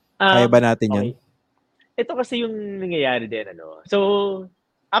 Kaya ba natin yun? Ito kasi yung nangyayari din, ano. So,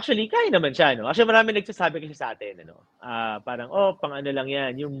 actually, kaya naman siya, no? Actually, marami nagsasabi kasi sa atin, ano. Parang, pang ano lang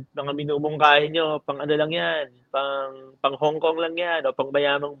yan. Yung mga minumungkahin nyo, pang ano lang yan. Pang Hong Kong lang yan. O pang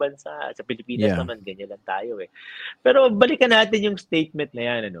mayamang bansa. Sa Pilipinas naman, ganyan lang tayo, eh. Pero balikan natin yung statement na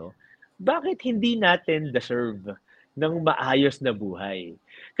yan, ano. Bakit hindi natin deserve ng maayos na buhay?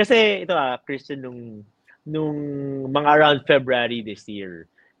 Kasi ito Christian, nung mga around February this year,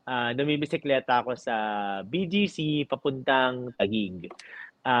 namimisikleta ako sa BGC papuntang Taguig.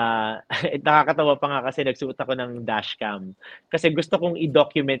 Nakakatawa pa nga kasi nagsuot ako ng dashcam. Kasi gusto kong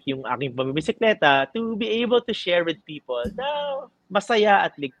i-document yung aking pamimisikleta to be able to share with people na masaya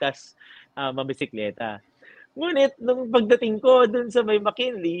at ligtas mamisikleta. Ngunit nung pagdating ko dun sa may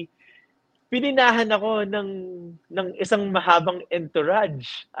McKinley, pininahan ako ng isang mahabang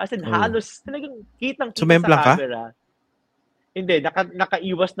entourage. As in, halos talagang kitang-kita Sumemplang sa camera. Hindi,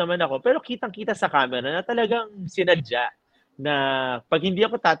 nakaiwas naman ako. Pero kitang-kita sa camera na talagang sinadya na pag hindi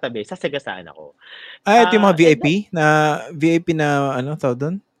ako tatabi, sasagasaan ako. Ito yung mga VIP na ano tawag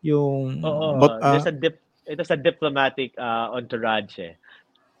doon? Yung... ito sa diplomatic entourage eh.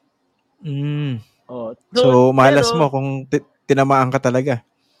 So, malas mo kung tinamaan ka talaga.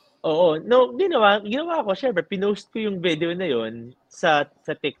 Oo. No, ginawa ko, syempre, pinost ko yung video na yon sa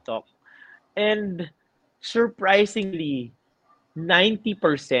TikTok. And surprisingly,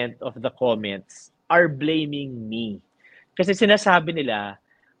 90% of the comments are blaming me. Kasi sinasabi nila,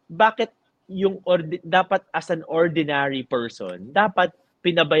 bakit dapat as an ordinary person, dapat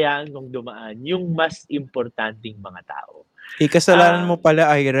pinabayaan kong dumaan yung mas importanteng mga tao. Kasalanan mo pala,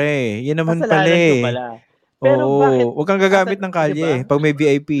 Ira eh. Yan naman pala Kasalanan ko eh. pala. Pero bakit? Huwag kang gagamit ng kalye pag may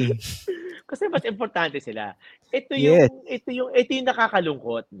VIP. Kasi mas importante sila. Ito yung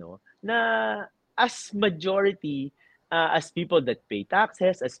nakakalungkot, no? Na as majority, as people that pay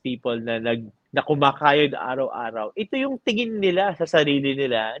taxes, as people na na kumakayod araw-araw, ito yung tingin nila sa sarili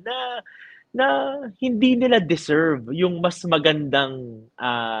nila na hindi nila deserve yung mas magandang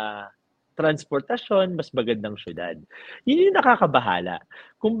transportasyon, mas magandang syudad. Yun yung nakakabahala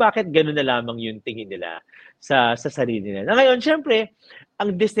kung bakit gano'n na lamang yung tingin nila sa sarili nila. Na ngayon, syempre,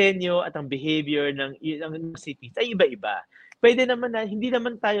 ang disenyo at ang behavior ng cities ay iba-iba. Pwede naman na hindi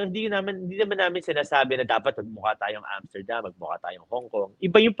naman namin sinasabi na dapat magmukha tayong Amsterdam, magmukha tayong Hong Kong.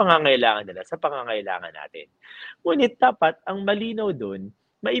 Iba yung pangangailangan nila sa pangangailangan natin. Ngunit dapat ang malinaw doon,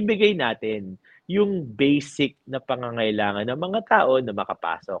 maibigay natin yung basic na pangangailangan ng mga tao na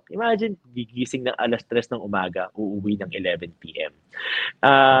makapasok. Imagine, gigising ng 3:00 ng umaga, uuwi ng 11 p.m.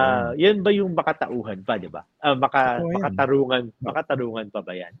 Yan ba yung makatauhan pa, di ba? Totoo yan. Makatarungan pa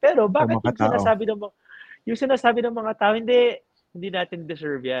ba yan? Pero bakit yung makatao. sinasabi ng mga tao, hindi natin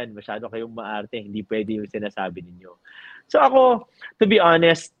deserve yan. Masyado kayong maarte. Hindi pwede yung sinasabi ninyo. So ako, to be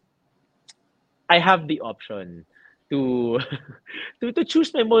honest, I have the option to to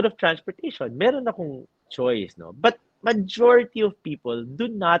choose my mode of transportation. Meron akong choice, no? But majority of people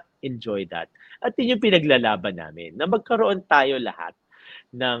do not enjoy that. At yun yung pinaglalaban namin, na magkaroon tayo lahat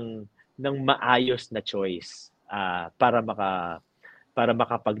ng maayos na choice para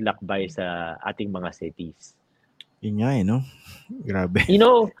makapaglakbay sa ating mga cities. Yun nga no? Grabe. You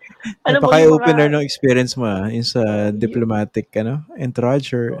know, alam mo yung Napaka-opener ng experience mo yung sa diplomatic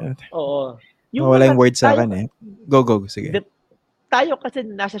entourage or Oo. wala yung word sa akin Go, sige. Tayo kasi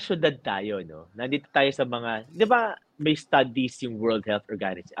nasa syudad tayo, no? Nandito tayo sa mga, di ba may studies yung World Health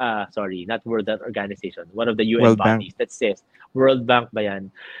Organization, not World Health Organization, one of the UN World bodies that says, World Bank ba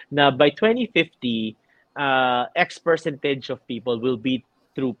yan, na by 2050, X percentage of people will be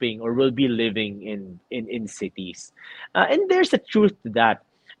trooping or will be living in cities. And there's a truth to that.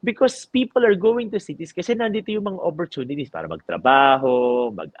 Because people are going to cities kasi nandito yung mga opportunities para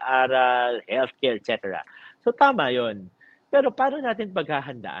magtrabaho, mag-aral, healthcare, etc. So tama yon. Pero paano natin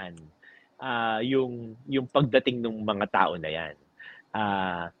paghahandaan yung pagdating ng mga tao na yan?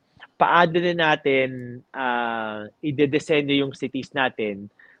 Paano na natin idedesenyo yung cities natin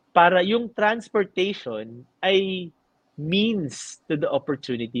para yung transportation ay means to the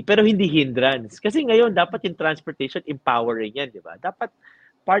opportunity pero hindi hindrance. Kasi ngayon dapat yung transportation empowering yan, di ba? Dapat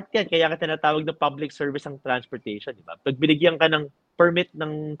part yan, kaya ka tinatawag na public service ang transportation, di ba? Pag binigyan ka ng permit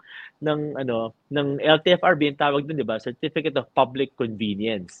ng LTFRB, ang tawag doon, di ba? Certificate of Public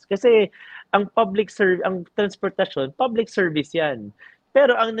Convenience. Kasi ang transportasyon, public service yan.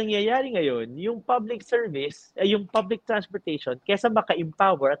 Pero ang nangyayari ngayon, yung public service, yung public transportation, kesa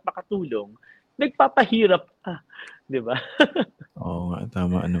maka-empower at makatulong, nagpapahirap di ba? Oo nga,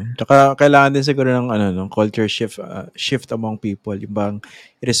 tama Tsaka kailangan din siguro ng culture shift among people, yung bang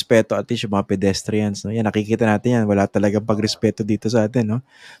respeto at least yung mga pedestrians, no? Yan nakikita natin yan, wala talagang pagrespeto dito sa atin, no?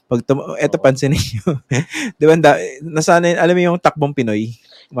 Eto pansinin niyo. 'Di ba nasanay, alam mo yung takbong Pinoy,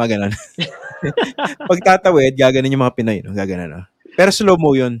 mga ganun. Pag tatawid, gaganon yung mga Pinoy, no? Gaganon, no? Pero slow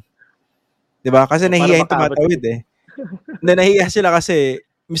mo yun. 'Di ba? Kasi nahihiya yung tumatawid nahihiya sila kasi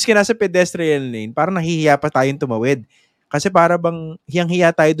miski nasa pedestrian lane, parang nahihiya pa tayong tumawid. Kasi para bang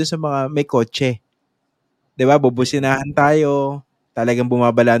hiyang-hiya tayo dun sa mga may kotse. 'Di ba? Bubusinahan tayo, talagang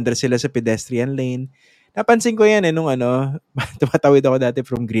bumabalandra sila sa pedestrian lane. Napansin ko yan nung tumatawid ako dati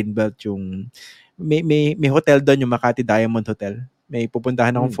from Greenbelt, yung may hotel doon, yung Makati Diamond Hotel. May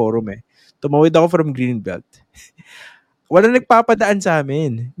pupuntahan akong forum Tumawid ako from Greenbelt. Wala nagpapadaan sa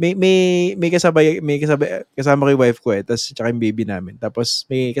amin. May kasama ko yung wife ko tapos tsaka yung baby namin. Tapos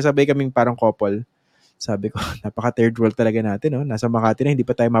may kasabay kaming parang couple. Sabi ko, napaka third world talaga natin, no? Nasa Makati na hindi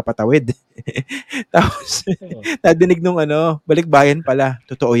pa tayo mapatawid. Tapos nadinig nung balikbayan pala.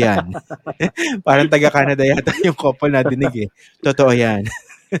 Totoo 'yan. Parang taga-Canada yata yung couple nadinig Totoo 'yan.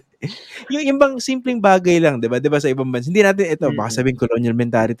 yung bang simpleng bagay lang, 'di ba? 'Di ba sa ibang bansa, hindi natin ito baka sabihin colonial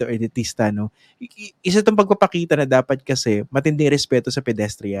mentality or elitista, no? Isa tong pagpapakita na dapat kasi matinding respeto sa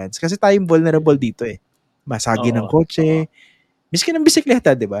pedestrians kasi tayong vulnerable dito Masagi ng kotse, miski ng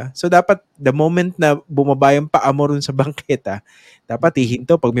bisikleta, 'di ba? So dapat the moment na bumaba yung paa mo ron sa bangketa, dapat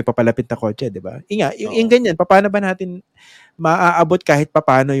hihinto pag may papalapit na kotse, 'di ba? Yung ganyan, paano ba natin maaabot kahit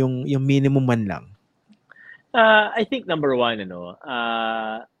papaano yung minimum man lang? I think number one,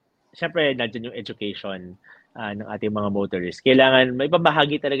 syempre nandiyan yung education ng ating mga motorists. Kailangan may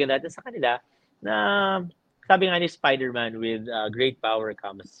babahagi talaga natin sa kanila na sabi nga ni Spider-Man, with great power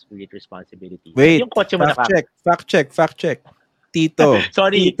comes great responsibility. Wait, yung kotse mo fact check. Tito.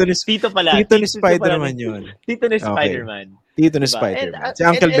 Sorry, Tito pala. Tito ni Spider-Man yun. Tito ni Spider-Man. Tito ni Spider-Man. Si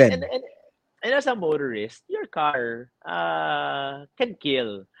Uncle Ben. And as a motorist, your car can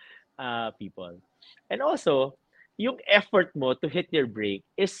kill people. And also, yung effort mo to hit your brake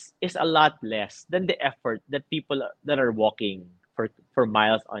is a lot less than the effort that people that are walking for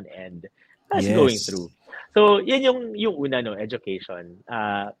miles on end as going Yes. through. So, yan yung una, no, education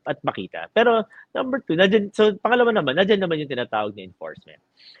at makita. Pero number two, pangalawa naman, nandiyan naman yung tinatawag na enforcement.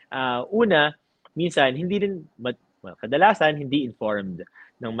 Una, minsan, kadalasan, hindi informed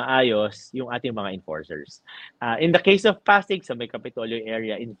ng maayos yung ating mga enforcers. In the case of Pasig, sa may Kapitolyo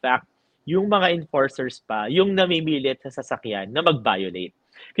area, in fact, yung mga enforcers pa, yung namimilit sa sasakyan na mag-violate.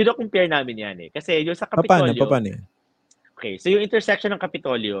 Kino-compare namin yan eh. Kasi yung sa Kapitolyo, Paano yun? okay, so yung intersection ng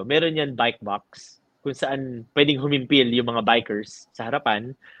Kapitolyo, meron yan bike box kung saan pwedeng humimpil yung mga bikers sa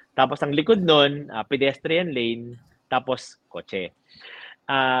harapan. Tapos ang likod nun, pedestrian lane, tapos kotse.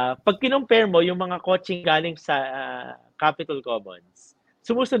 Pag kinumpare mo yung mga kotseng galing sa Capitol Commons,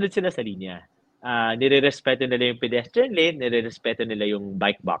 sumusunod sila sa linya. Nire-respeto nila yung pedestrian lane, nire-respeto nila yung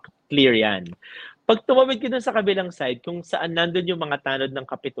bike box. Clear yan. Pag tumawid ka dun sa kabilang side, kung saan nandun yung mga tanod ng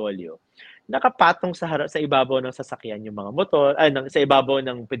Kapitolyo, nakapatong sa ibabaw ng sasakyan yung mga motor, sa ibabaw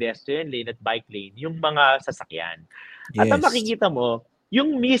ng pedestrian lane at bike lane, yung mga sasakyan. At ang Yes. makikita mo,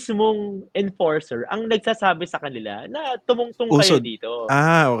 yung mismong enforcer ang nagsasabi sa kanila na tumungtong kayo Usod. dito.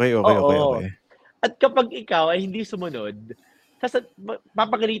 Okay. Oo. At kapag ikaw ay hindi sumunod,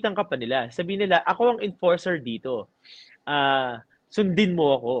 papagalitan ka pa nila. Sabihin nila, ako ang enforcer dito. Sundin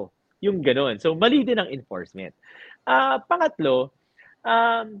mo ako. Yung ganon. So, mali din ang enforcement. Pangatlo,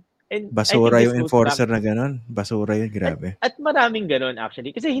 Basura yung enforcer na ganon. Basura yun, grabe. At maraming ganon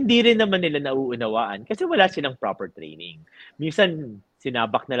actually. Kasi hindi rin naman nila nauunawaan kasi wala silang proper training. Minsan,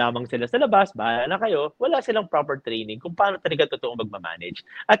 sinabak na lamang sila sa labas, bahala na kayo, wala silang proper training kung paano talaga totoong magmamanage.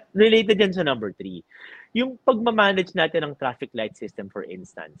 At related yan sa number 3, yung pagmamanage natin ng traffic light system for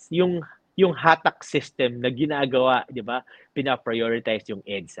instance, yung hatak system na ginagawa, di ba, pina-prioritize yung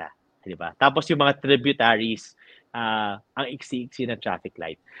EDSA, di ba? Tapos yung mga tributaries, ang iksi-iksi na traffic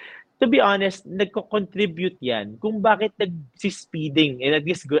light. To be honest, nagko-contribute yan kung bakit nag-speeding. And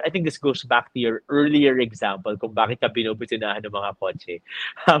I think this goes back to your earlier example kung bakit ka binubusinahan ng mga kotse.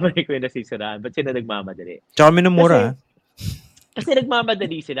 Habang ikaw yung nasisiraan, ba't sila nagmamadali? Tsaka minumura. Kasi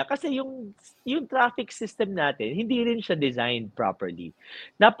nagmamadali sila. Kasi yung traffic system natin, hindi rin siya designed properly.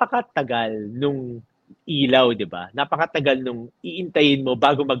 Napakatagal nung ilaw, di ba? Napakatagal nung iintayin mo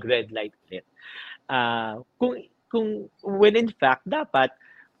bago mag-red light ulit. When in fact, dapat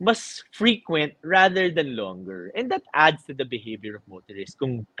mas frequent rather than longer. And that adds to the behavior of motorists.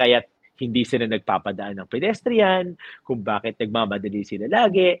 Kung kaya't hindi sila nagpapadaan ng pedestrian, kung bakit nagmamadali sila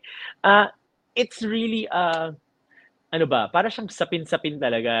lagi. It's really, para siyang sapin-sapin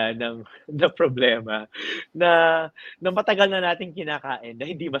talaga ng problema na matagal na natin kinakain na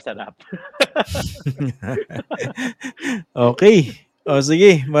hindi masarap. Okay.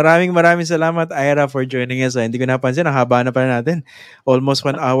 Sige. Maraming salamat, Ira, for joining us. Hindi ko napansin, ang haba na pala natin. Almost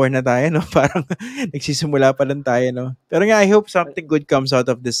 1 hour na tayo, no? Parang nagsisimula pa lang tayo, no? Pero nga, I hope something good comes out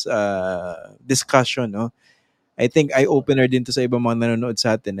of this discussion, no? I think eye-opener din to sa ibang mga nanonood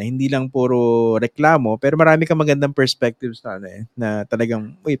sa atin na hindi lang puro reklamo, pero marami kang magandang perspectives na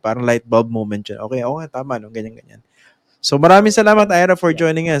talagang, parang light bulb moment yun. Okay, tama, no? Ganyan. So maraming salamat, Ira, for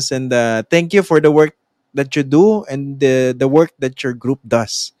joining us, and thank you for the work that you do and the work that your group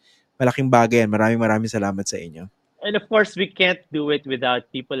does. Malaking bagay yan. Maraming salamat sa inyo. And of course, we can't do it without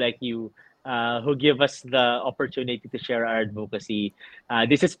people like you who give us the opportunity to share our advocacy.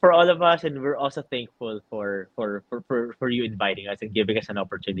 This is for all of us, and we're also thankful for you inviting us and giving us an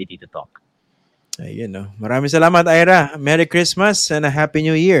opportunity to talk. Ayun, no? Maraming salamat, Ira. Merry Christmas and a Happy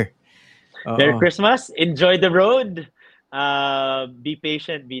New Year. Merry Christmas. Enjoy the road. Be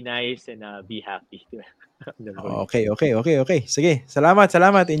patient, be nice, and be happy. Okay. Sige.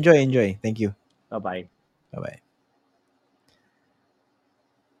 Salamat. Enjoy. Thank you. Bye-bye.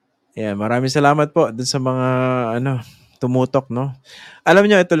 Yeah, maraming salamat po dun sa mga tumutok, no? Alam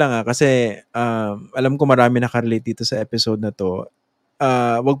nyo, ito lang kasi alam ko marami nakarelate dito sa episode na to.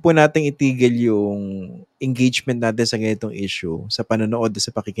 Wag po nating itigil yung engagement natin sa ganitong issue sa panonood at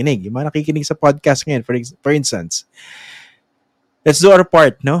sa pakikinig. Yung mga nakikinig sa podcast ngayon, for instance, let's do our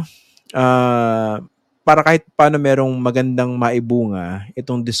part, no? Para kahit paano merong magandang maibunga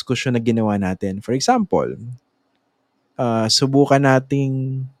itong diskusyon na ginawa natin. For example, subukan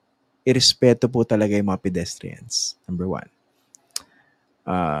nating irespeto po talaga yung mga pedestrians. Number 1.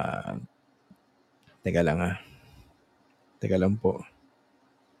 Teka lang po.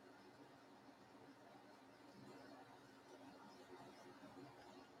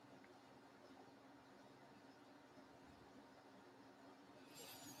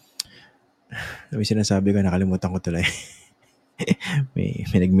 May sinasabi ko, nakalimutan ko tuloy. may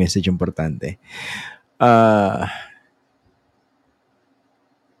nag-message importante.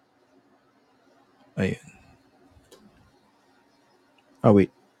 Ayun.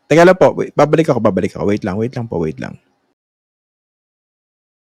 Wait. Teka lang po. Wait, babalik ako. Wait lang po.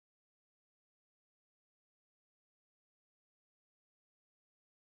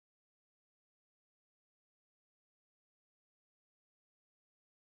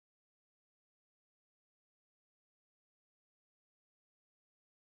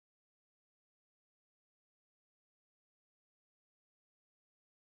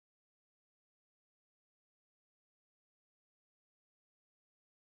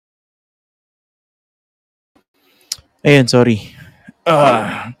 Ayun, sorry.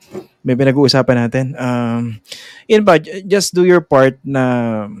 May pinag-uusapan natin. Yun ba, just do your part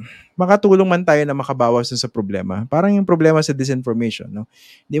na makatulong man tayo na makabawas dun sa problema. Parang yung problema sa disinformation, no?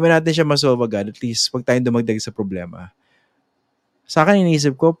 Hindi man natin siya masolve agad, at least pag tayong dumagdag sa problema. Sa akin,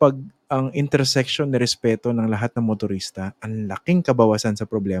 iniisip ko, pag ang intersection na respeto ng lahat ng motorista, ang laking kabawasan sa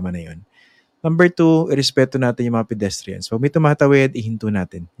problema na yun. Number 2, irespeto natin yung mga pedestrians. Pag may tumatawid, ihinto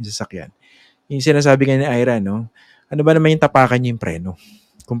natin yung sasakyan. Yung sinasabi nga ni Ira, no? Ano ba naman yung tapakan niyo yung preno?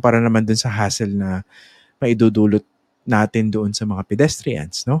 Kumpara naman dun sa hassle na maidudulot natin doon sa mga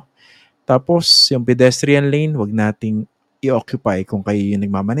pedestrians, no? Tapos, yung pedestrian lane, wag nating i-occupy kung kayo yung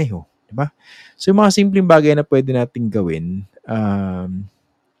nagmamaneho. Diba? So, yung mga simpleng bagay na pwede nating gawin,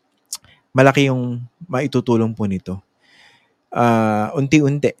 malaki yung maitutulong po nito.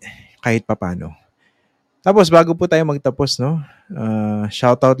 Unti-unti, kahit papano. Tapos, bago po tayo magtapos, no?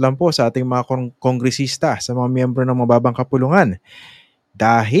 Shoutout lang po sa ating mga kongresista, sa mga miyembro ng mababang kapulungan.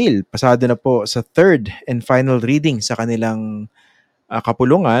 Dahil pasado na po sa third and final reading sa kanilang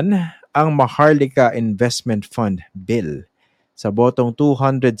kapulungan, ang Maharlika Investment Fund Bill. Sa botong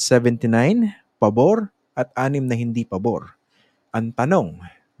 279, pabor at 6 na hindi pabor. Ang tanong,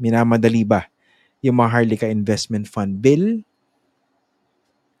 minamadali ba yung Maharlika Investment Fund Bill?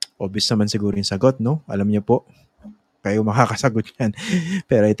 Obvious naman siguro yung sagot, no? Alam niyo po, kayo makakasagot yan.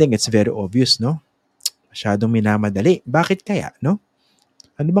 Pero I think it's very obvious, no? Masyadong minamadali. Bakit kaya, no?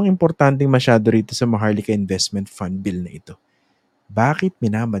 Ano bang importanteng masyado rito sa Maharlika Investment Fund Bill na ito? Bakit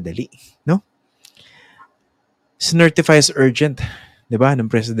minamadali, no? Sinertify as urgent, 'di ba, ng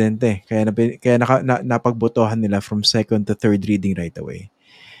presidente. Kaya napagbotohan nila from second to third reading right away.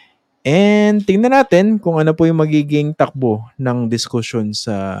 And tingnan natin kung ano po yung magiging takbo ng diskusyon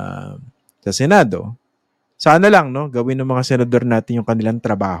sa Senado. Sana lang, no, gawin ng mga senador natin yung kanilang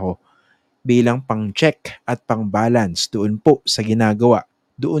trabaho bilang pang-check at pang-balance doon po sa ginagawa,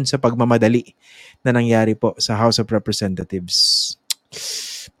 doon sa pagmamadali na nangyari po sa House of Representatives.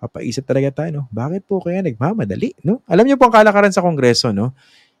 Papaisip talaga tayo, no? Bakit po kaya nagmamadali, no? Alam niyo po ang kalakaran sa Kongreso, no?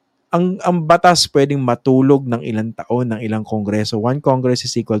 Ang batas pwedeng matulog ng ilang taon, ng ilang Kongreso. One Congress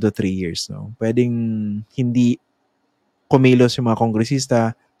is equal to 3 years, no? Pwedeng hindi kumilos yung mga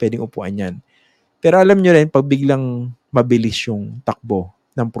kongresista, pwedeng upuan yan. Pero alam niyo rin, pag biglang mabilis yung takbo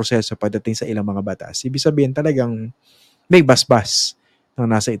ng proseso pagdating sa ilang mga batas, ibig sabihin talagang may basbas ng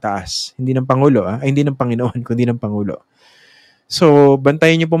nasa itaas. Hindi ng Pangulo, hindi ng Panginoon, kundi ng Pangulo. So,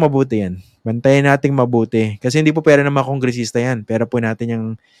 bantayan niyo po mabuti yan. Bantayan nating mabuti. Kasi hindi po pera ng mga kongresista yan. Pera po natin yung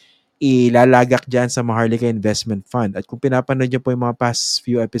ilalagak dyan sa Maharlika Investment Fund. At kung pinapanood niyo po yung mga past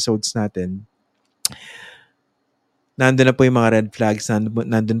few episodes natin, nandun na po yung mga red flags,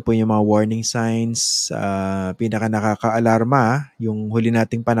 nandun po yung mga warning signs, pinaka nakaka-alarma, yung huli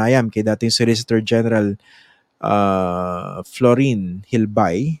nating panayam kay dating Solicitor General Florin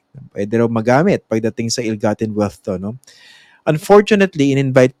Hilbay. Pwede raw magamit pagdating sa ill-gotten wealth to, no? Unfortunately,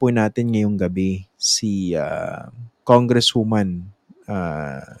 in-invite po natin ngayong gabi si Congresswoman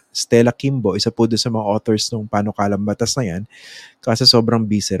Stella Kimbo, isa po doon sa mga authors ng panukalang batas na yan, kasi sobrang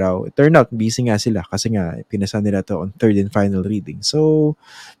busy raw. It turned out, busy nga sila kasi nga pinasa nila to on third and final reading. So,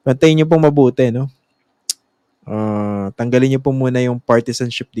 bantayin niyo pong mabuti, no? Tanggalin niyo po muna yung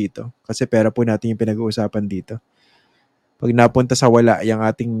partisanship dito kasi pera po natin yung pinag-uusapan dito. Pag napunta sa wala yung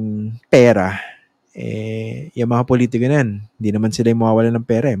ating pera, yung mga politiko na yan, hindi naman sila yung mawawala ng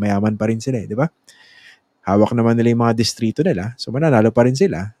pera, mayaman pa rin sila, di ba? Hawak naman nila yung mga distrito nila, so mananalo pa rin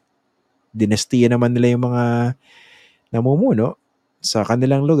sila. Dinastiya naman nila yung mga namumuno sa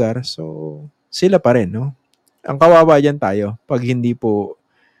kanilang lugar, so sila pa rin, no? Ang kawawa dyan tayo pag hindi po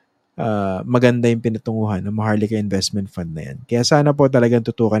maganda yung pinatunguhan ng Maharlika Investment Fund na yan. Kaya sana po talagang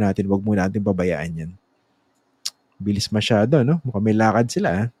tutukan natin, wag muna natin pabayaan yan. Bilis masyado, no? Mukhang may lakad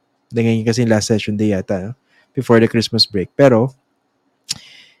sila, Ngayon kasi last session day yata, no? Before the Christmas break. Pero,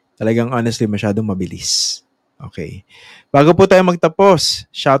 talagang honestly, masyadong mabilis. Okay. Bago po tayo magtapos,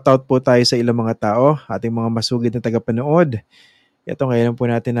 shoutout po tayo sa ilang mga tao, ating mga masugid na tagapanood. Ito ngayon po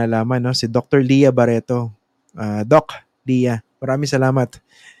natin nalaman, no? Si Dr. Leah Barreto. Doc, Leah, maraming salamat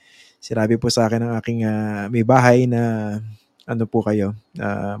Sinabi po sa akin ng aking may bahay na ano po kayo,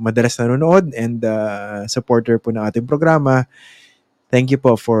 madalas nanonood and supporter po ng ating programa. Thank you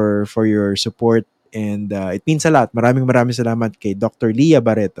po for your support and it means a lot. Maraming salamat kay Dr. Leah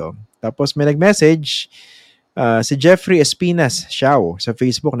Barreto. Tapos may nag-message si Jeffrey Espinas Xiao sa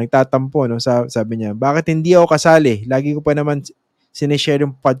Facebook, nagtatampo, no? Sabi niya, bakit hindi ako kasali? Lagi ko pa naman sinishare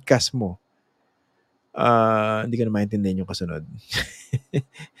yung podcast mo. Hindi ko na maintindihan yung kasunod.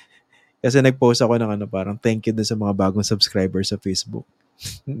 Kasi nag-post ako ng parang thank you dun sa mga bagong subscribers sa Facebook.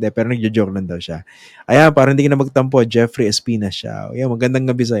 Hindi, pero nagjo-joke lang daw siya. Ayan, parang hindi ka na magtampo, Jeffrey Espinas Xiao. Ayan, magandang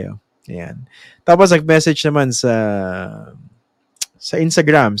gabi sa'yo. Ayan. Tapos nag-message naman sa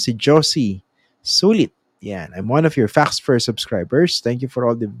Instagram, si Josie Sulit. Yan, I'm one of your Facts First subscribers. Thank you for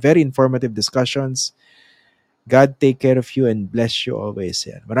all the very informative discussions. God take care of you and bless you always.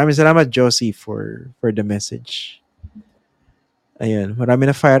 Yan. Maraming salamat, Josie, for the message. Ayun, marami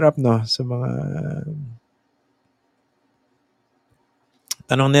na fire up, no, sa mga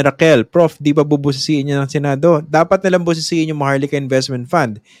tanong ni Raquel. Prof, di ba bubusisiin niya ng Senado? Dapat nilang busisiin yung Maharlika Investment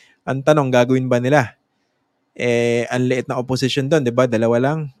Fund. Ang tanong, gagawin ba nila? Ang liit na opposition doon, 'di ba? Dalawa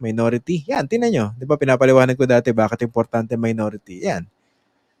lang, minority. Yan, tingnan nyo. 'Di ba pinapaliwanag ko dati bakit importante minority. Yan.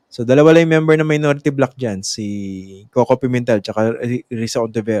 So dalawa lang yung member ng minority block diyan, si Coco Pimentel at Risa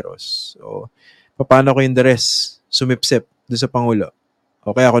Ontiveros. So paano ko yung the rest sumipsip doon sa pangulo?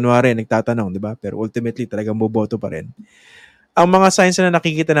 O kaya kunwari nagtatanong, 'di ba? Pero ultimately talagang boboto pa rin. Ang mga signs na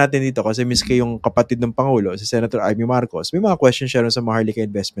nakikita natin dito kasi miski yung kapatid ng pangulo, si Senator Amy Marcos, may mga questions siya sa Maharlika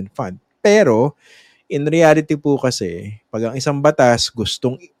Investment Fund. Pero in reality po kasi, pag ang isang batas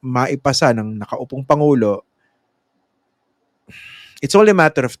gustong maipasa ng nakaupong pangulo, it's only a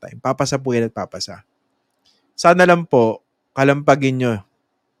matter of time. Papasa po yan at papasa. Sana lang po, kalampagin nyo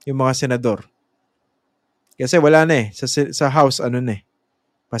yung mga senador. Kasi wala na sa House,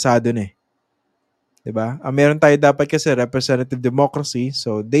 pasado na Diba? Meron tayo dapat kasi representative democracy,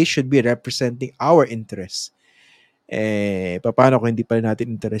 so they should be representing our interests. Paano kung hindi pa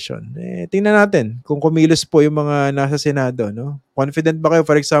natin interest yun? Tingnan natin kung kumilos po yung mga nasa Senado, no? Confident ba kayo,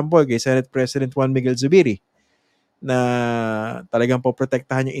 for example, kay Senate President Juan Miguel Zubiri na talagang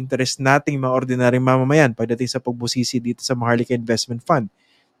poprotektahan yung interest nating mga ordinaryong mamamayan pagdating sa pagbusisi dito sa Maharlika Investment Fund?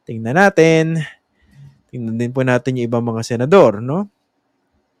 Tingnan natin. Tingnan din po natin yung ibang mga senador, no?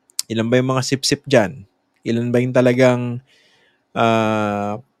 Ilan ba yung mga sip-sip dyan? Ilan ba yung talagang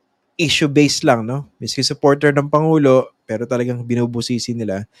issue-based lang, no? Miski supporter ng Pangulo, pero talagang binubusisi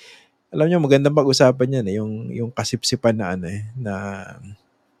nila. Alam niyo, magandang pag-usapan yan yung kasipsipan na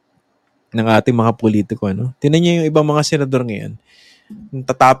ng ating mga politiko, no? Tingnan niyo yung ibang mga senador ngayon.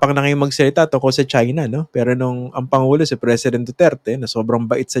 Tatapang na ngayon magsalita tungkol sa China, no? Pero nung ang Pangulo, si President Duterte, na sobrang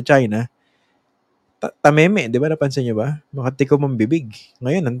bait sa China, tameme, di ba? Napansin niyo ba? Makatikom ang bibig.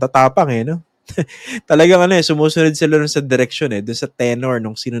 Ngayon, ang tatapang no? Talagang sumusunod sila sa direction doon sa tenor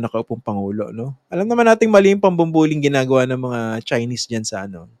nung sino nakaupong pangulo, no? Alam naman nating mali yung pambumbuling ginagawa ng mga Chinese diyan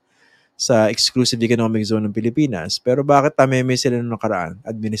sa exclusive economic zone ng Pilipinas. Pero bakit tameme sila nung nakaraan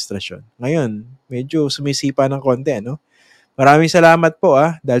administrasyon? Ngayon, medyo sumisipa ng konti, no? Maraming salamat po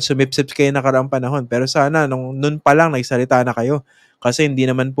dahil sumipsip kayo nakaraang panahon. Pero sana noon pa lang nagsalita na kayo kasi hindi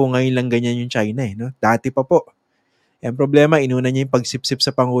naman po ngayon lang ganyan yung China, no? Dati pa po. Ang problema, inuna niya yung pagsipsip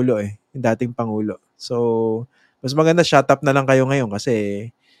sa Pangulo yung dating Pangulo. So, mas maganda shut up na lang kayo ngayon kasi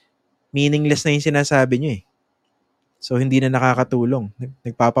meaningless na yung sinasabi niyo So, hindi na nakakatulong.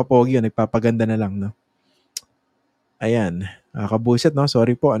 Nagpapapogi yun, nagpapaganda na lang, no? Ayan. Nakakabusit, no?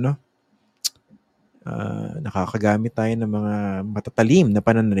 Sorry po, nakakagamit tayo ng mga matatalim na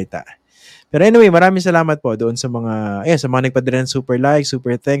pananalita. Pero anyway, maraming salamat po doon sa mga nagpadala ng super like,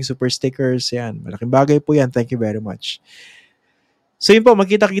 super thanks, super stickers. Yan. Malaking bagay po yan. Thank you very much. So yun po,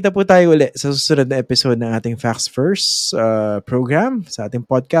 magkita-kita po tayo ulit sa susunod na episode ng ating Facts First program, sa ating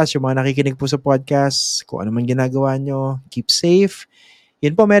podcast. Yung mga nakikinig po sa podcast, kung ano man ginagawa nyo, keep safe.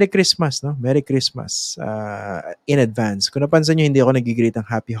 Yun po, Merry Christmas, no? Merry Christmas in advance. Kung napansin nyo, hindi ako nag-greet ng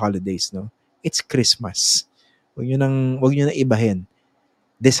Happy Holidays, no? It's Christmas. Huwag nyo na ibahin.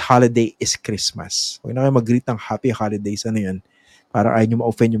 This holiday is Christmas. Huwag na kayo mag-greet ng Happy Holidays. Ano yan? Para ayaw nyo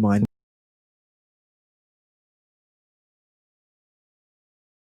ma-offend yung mga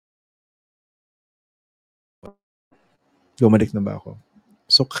Gumalik na ba ako?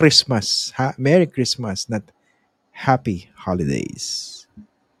 So, Christmas. Merry Christmas, not Happy Holidays.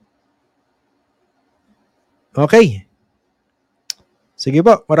 Okay. Sige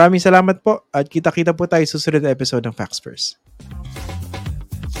po. Maraming salamat po. At kita-kita po tayo sa susunod na episode ng Facts First.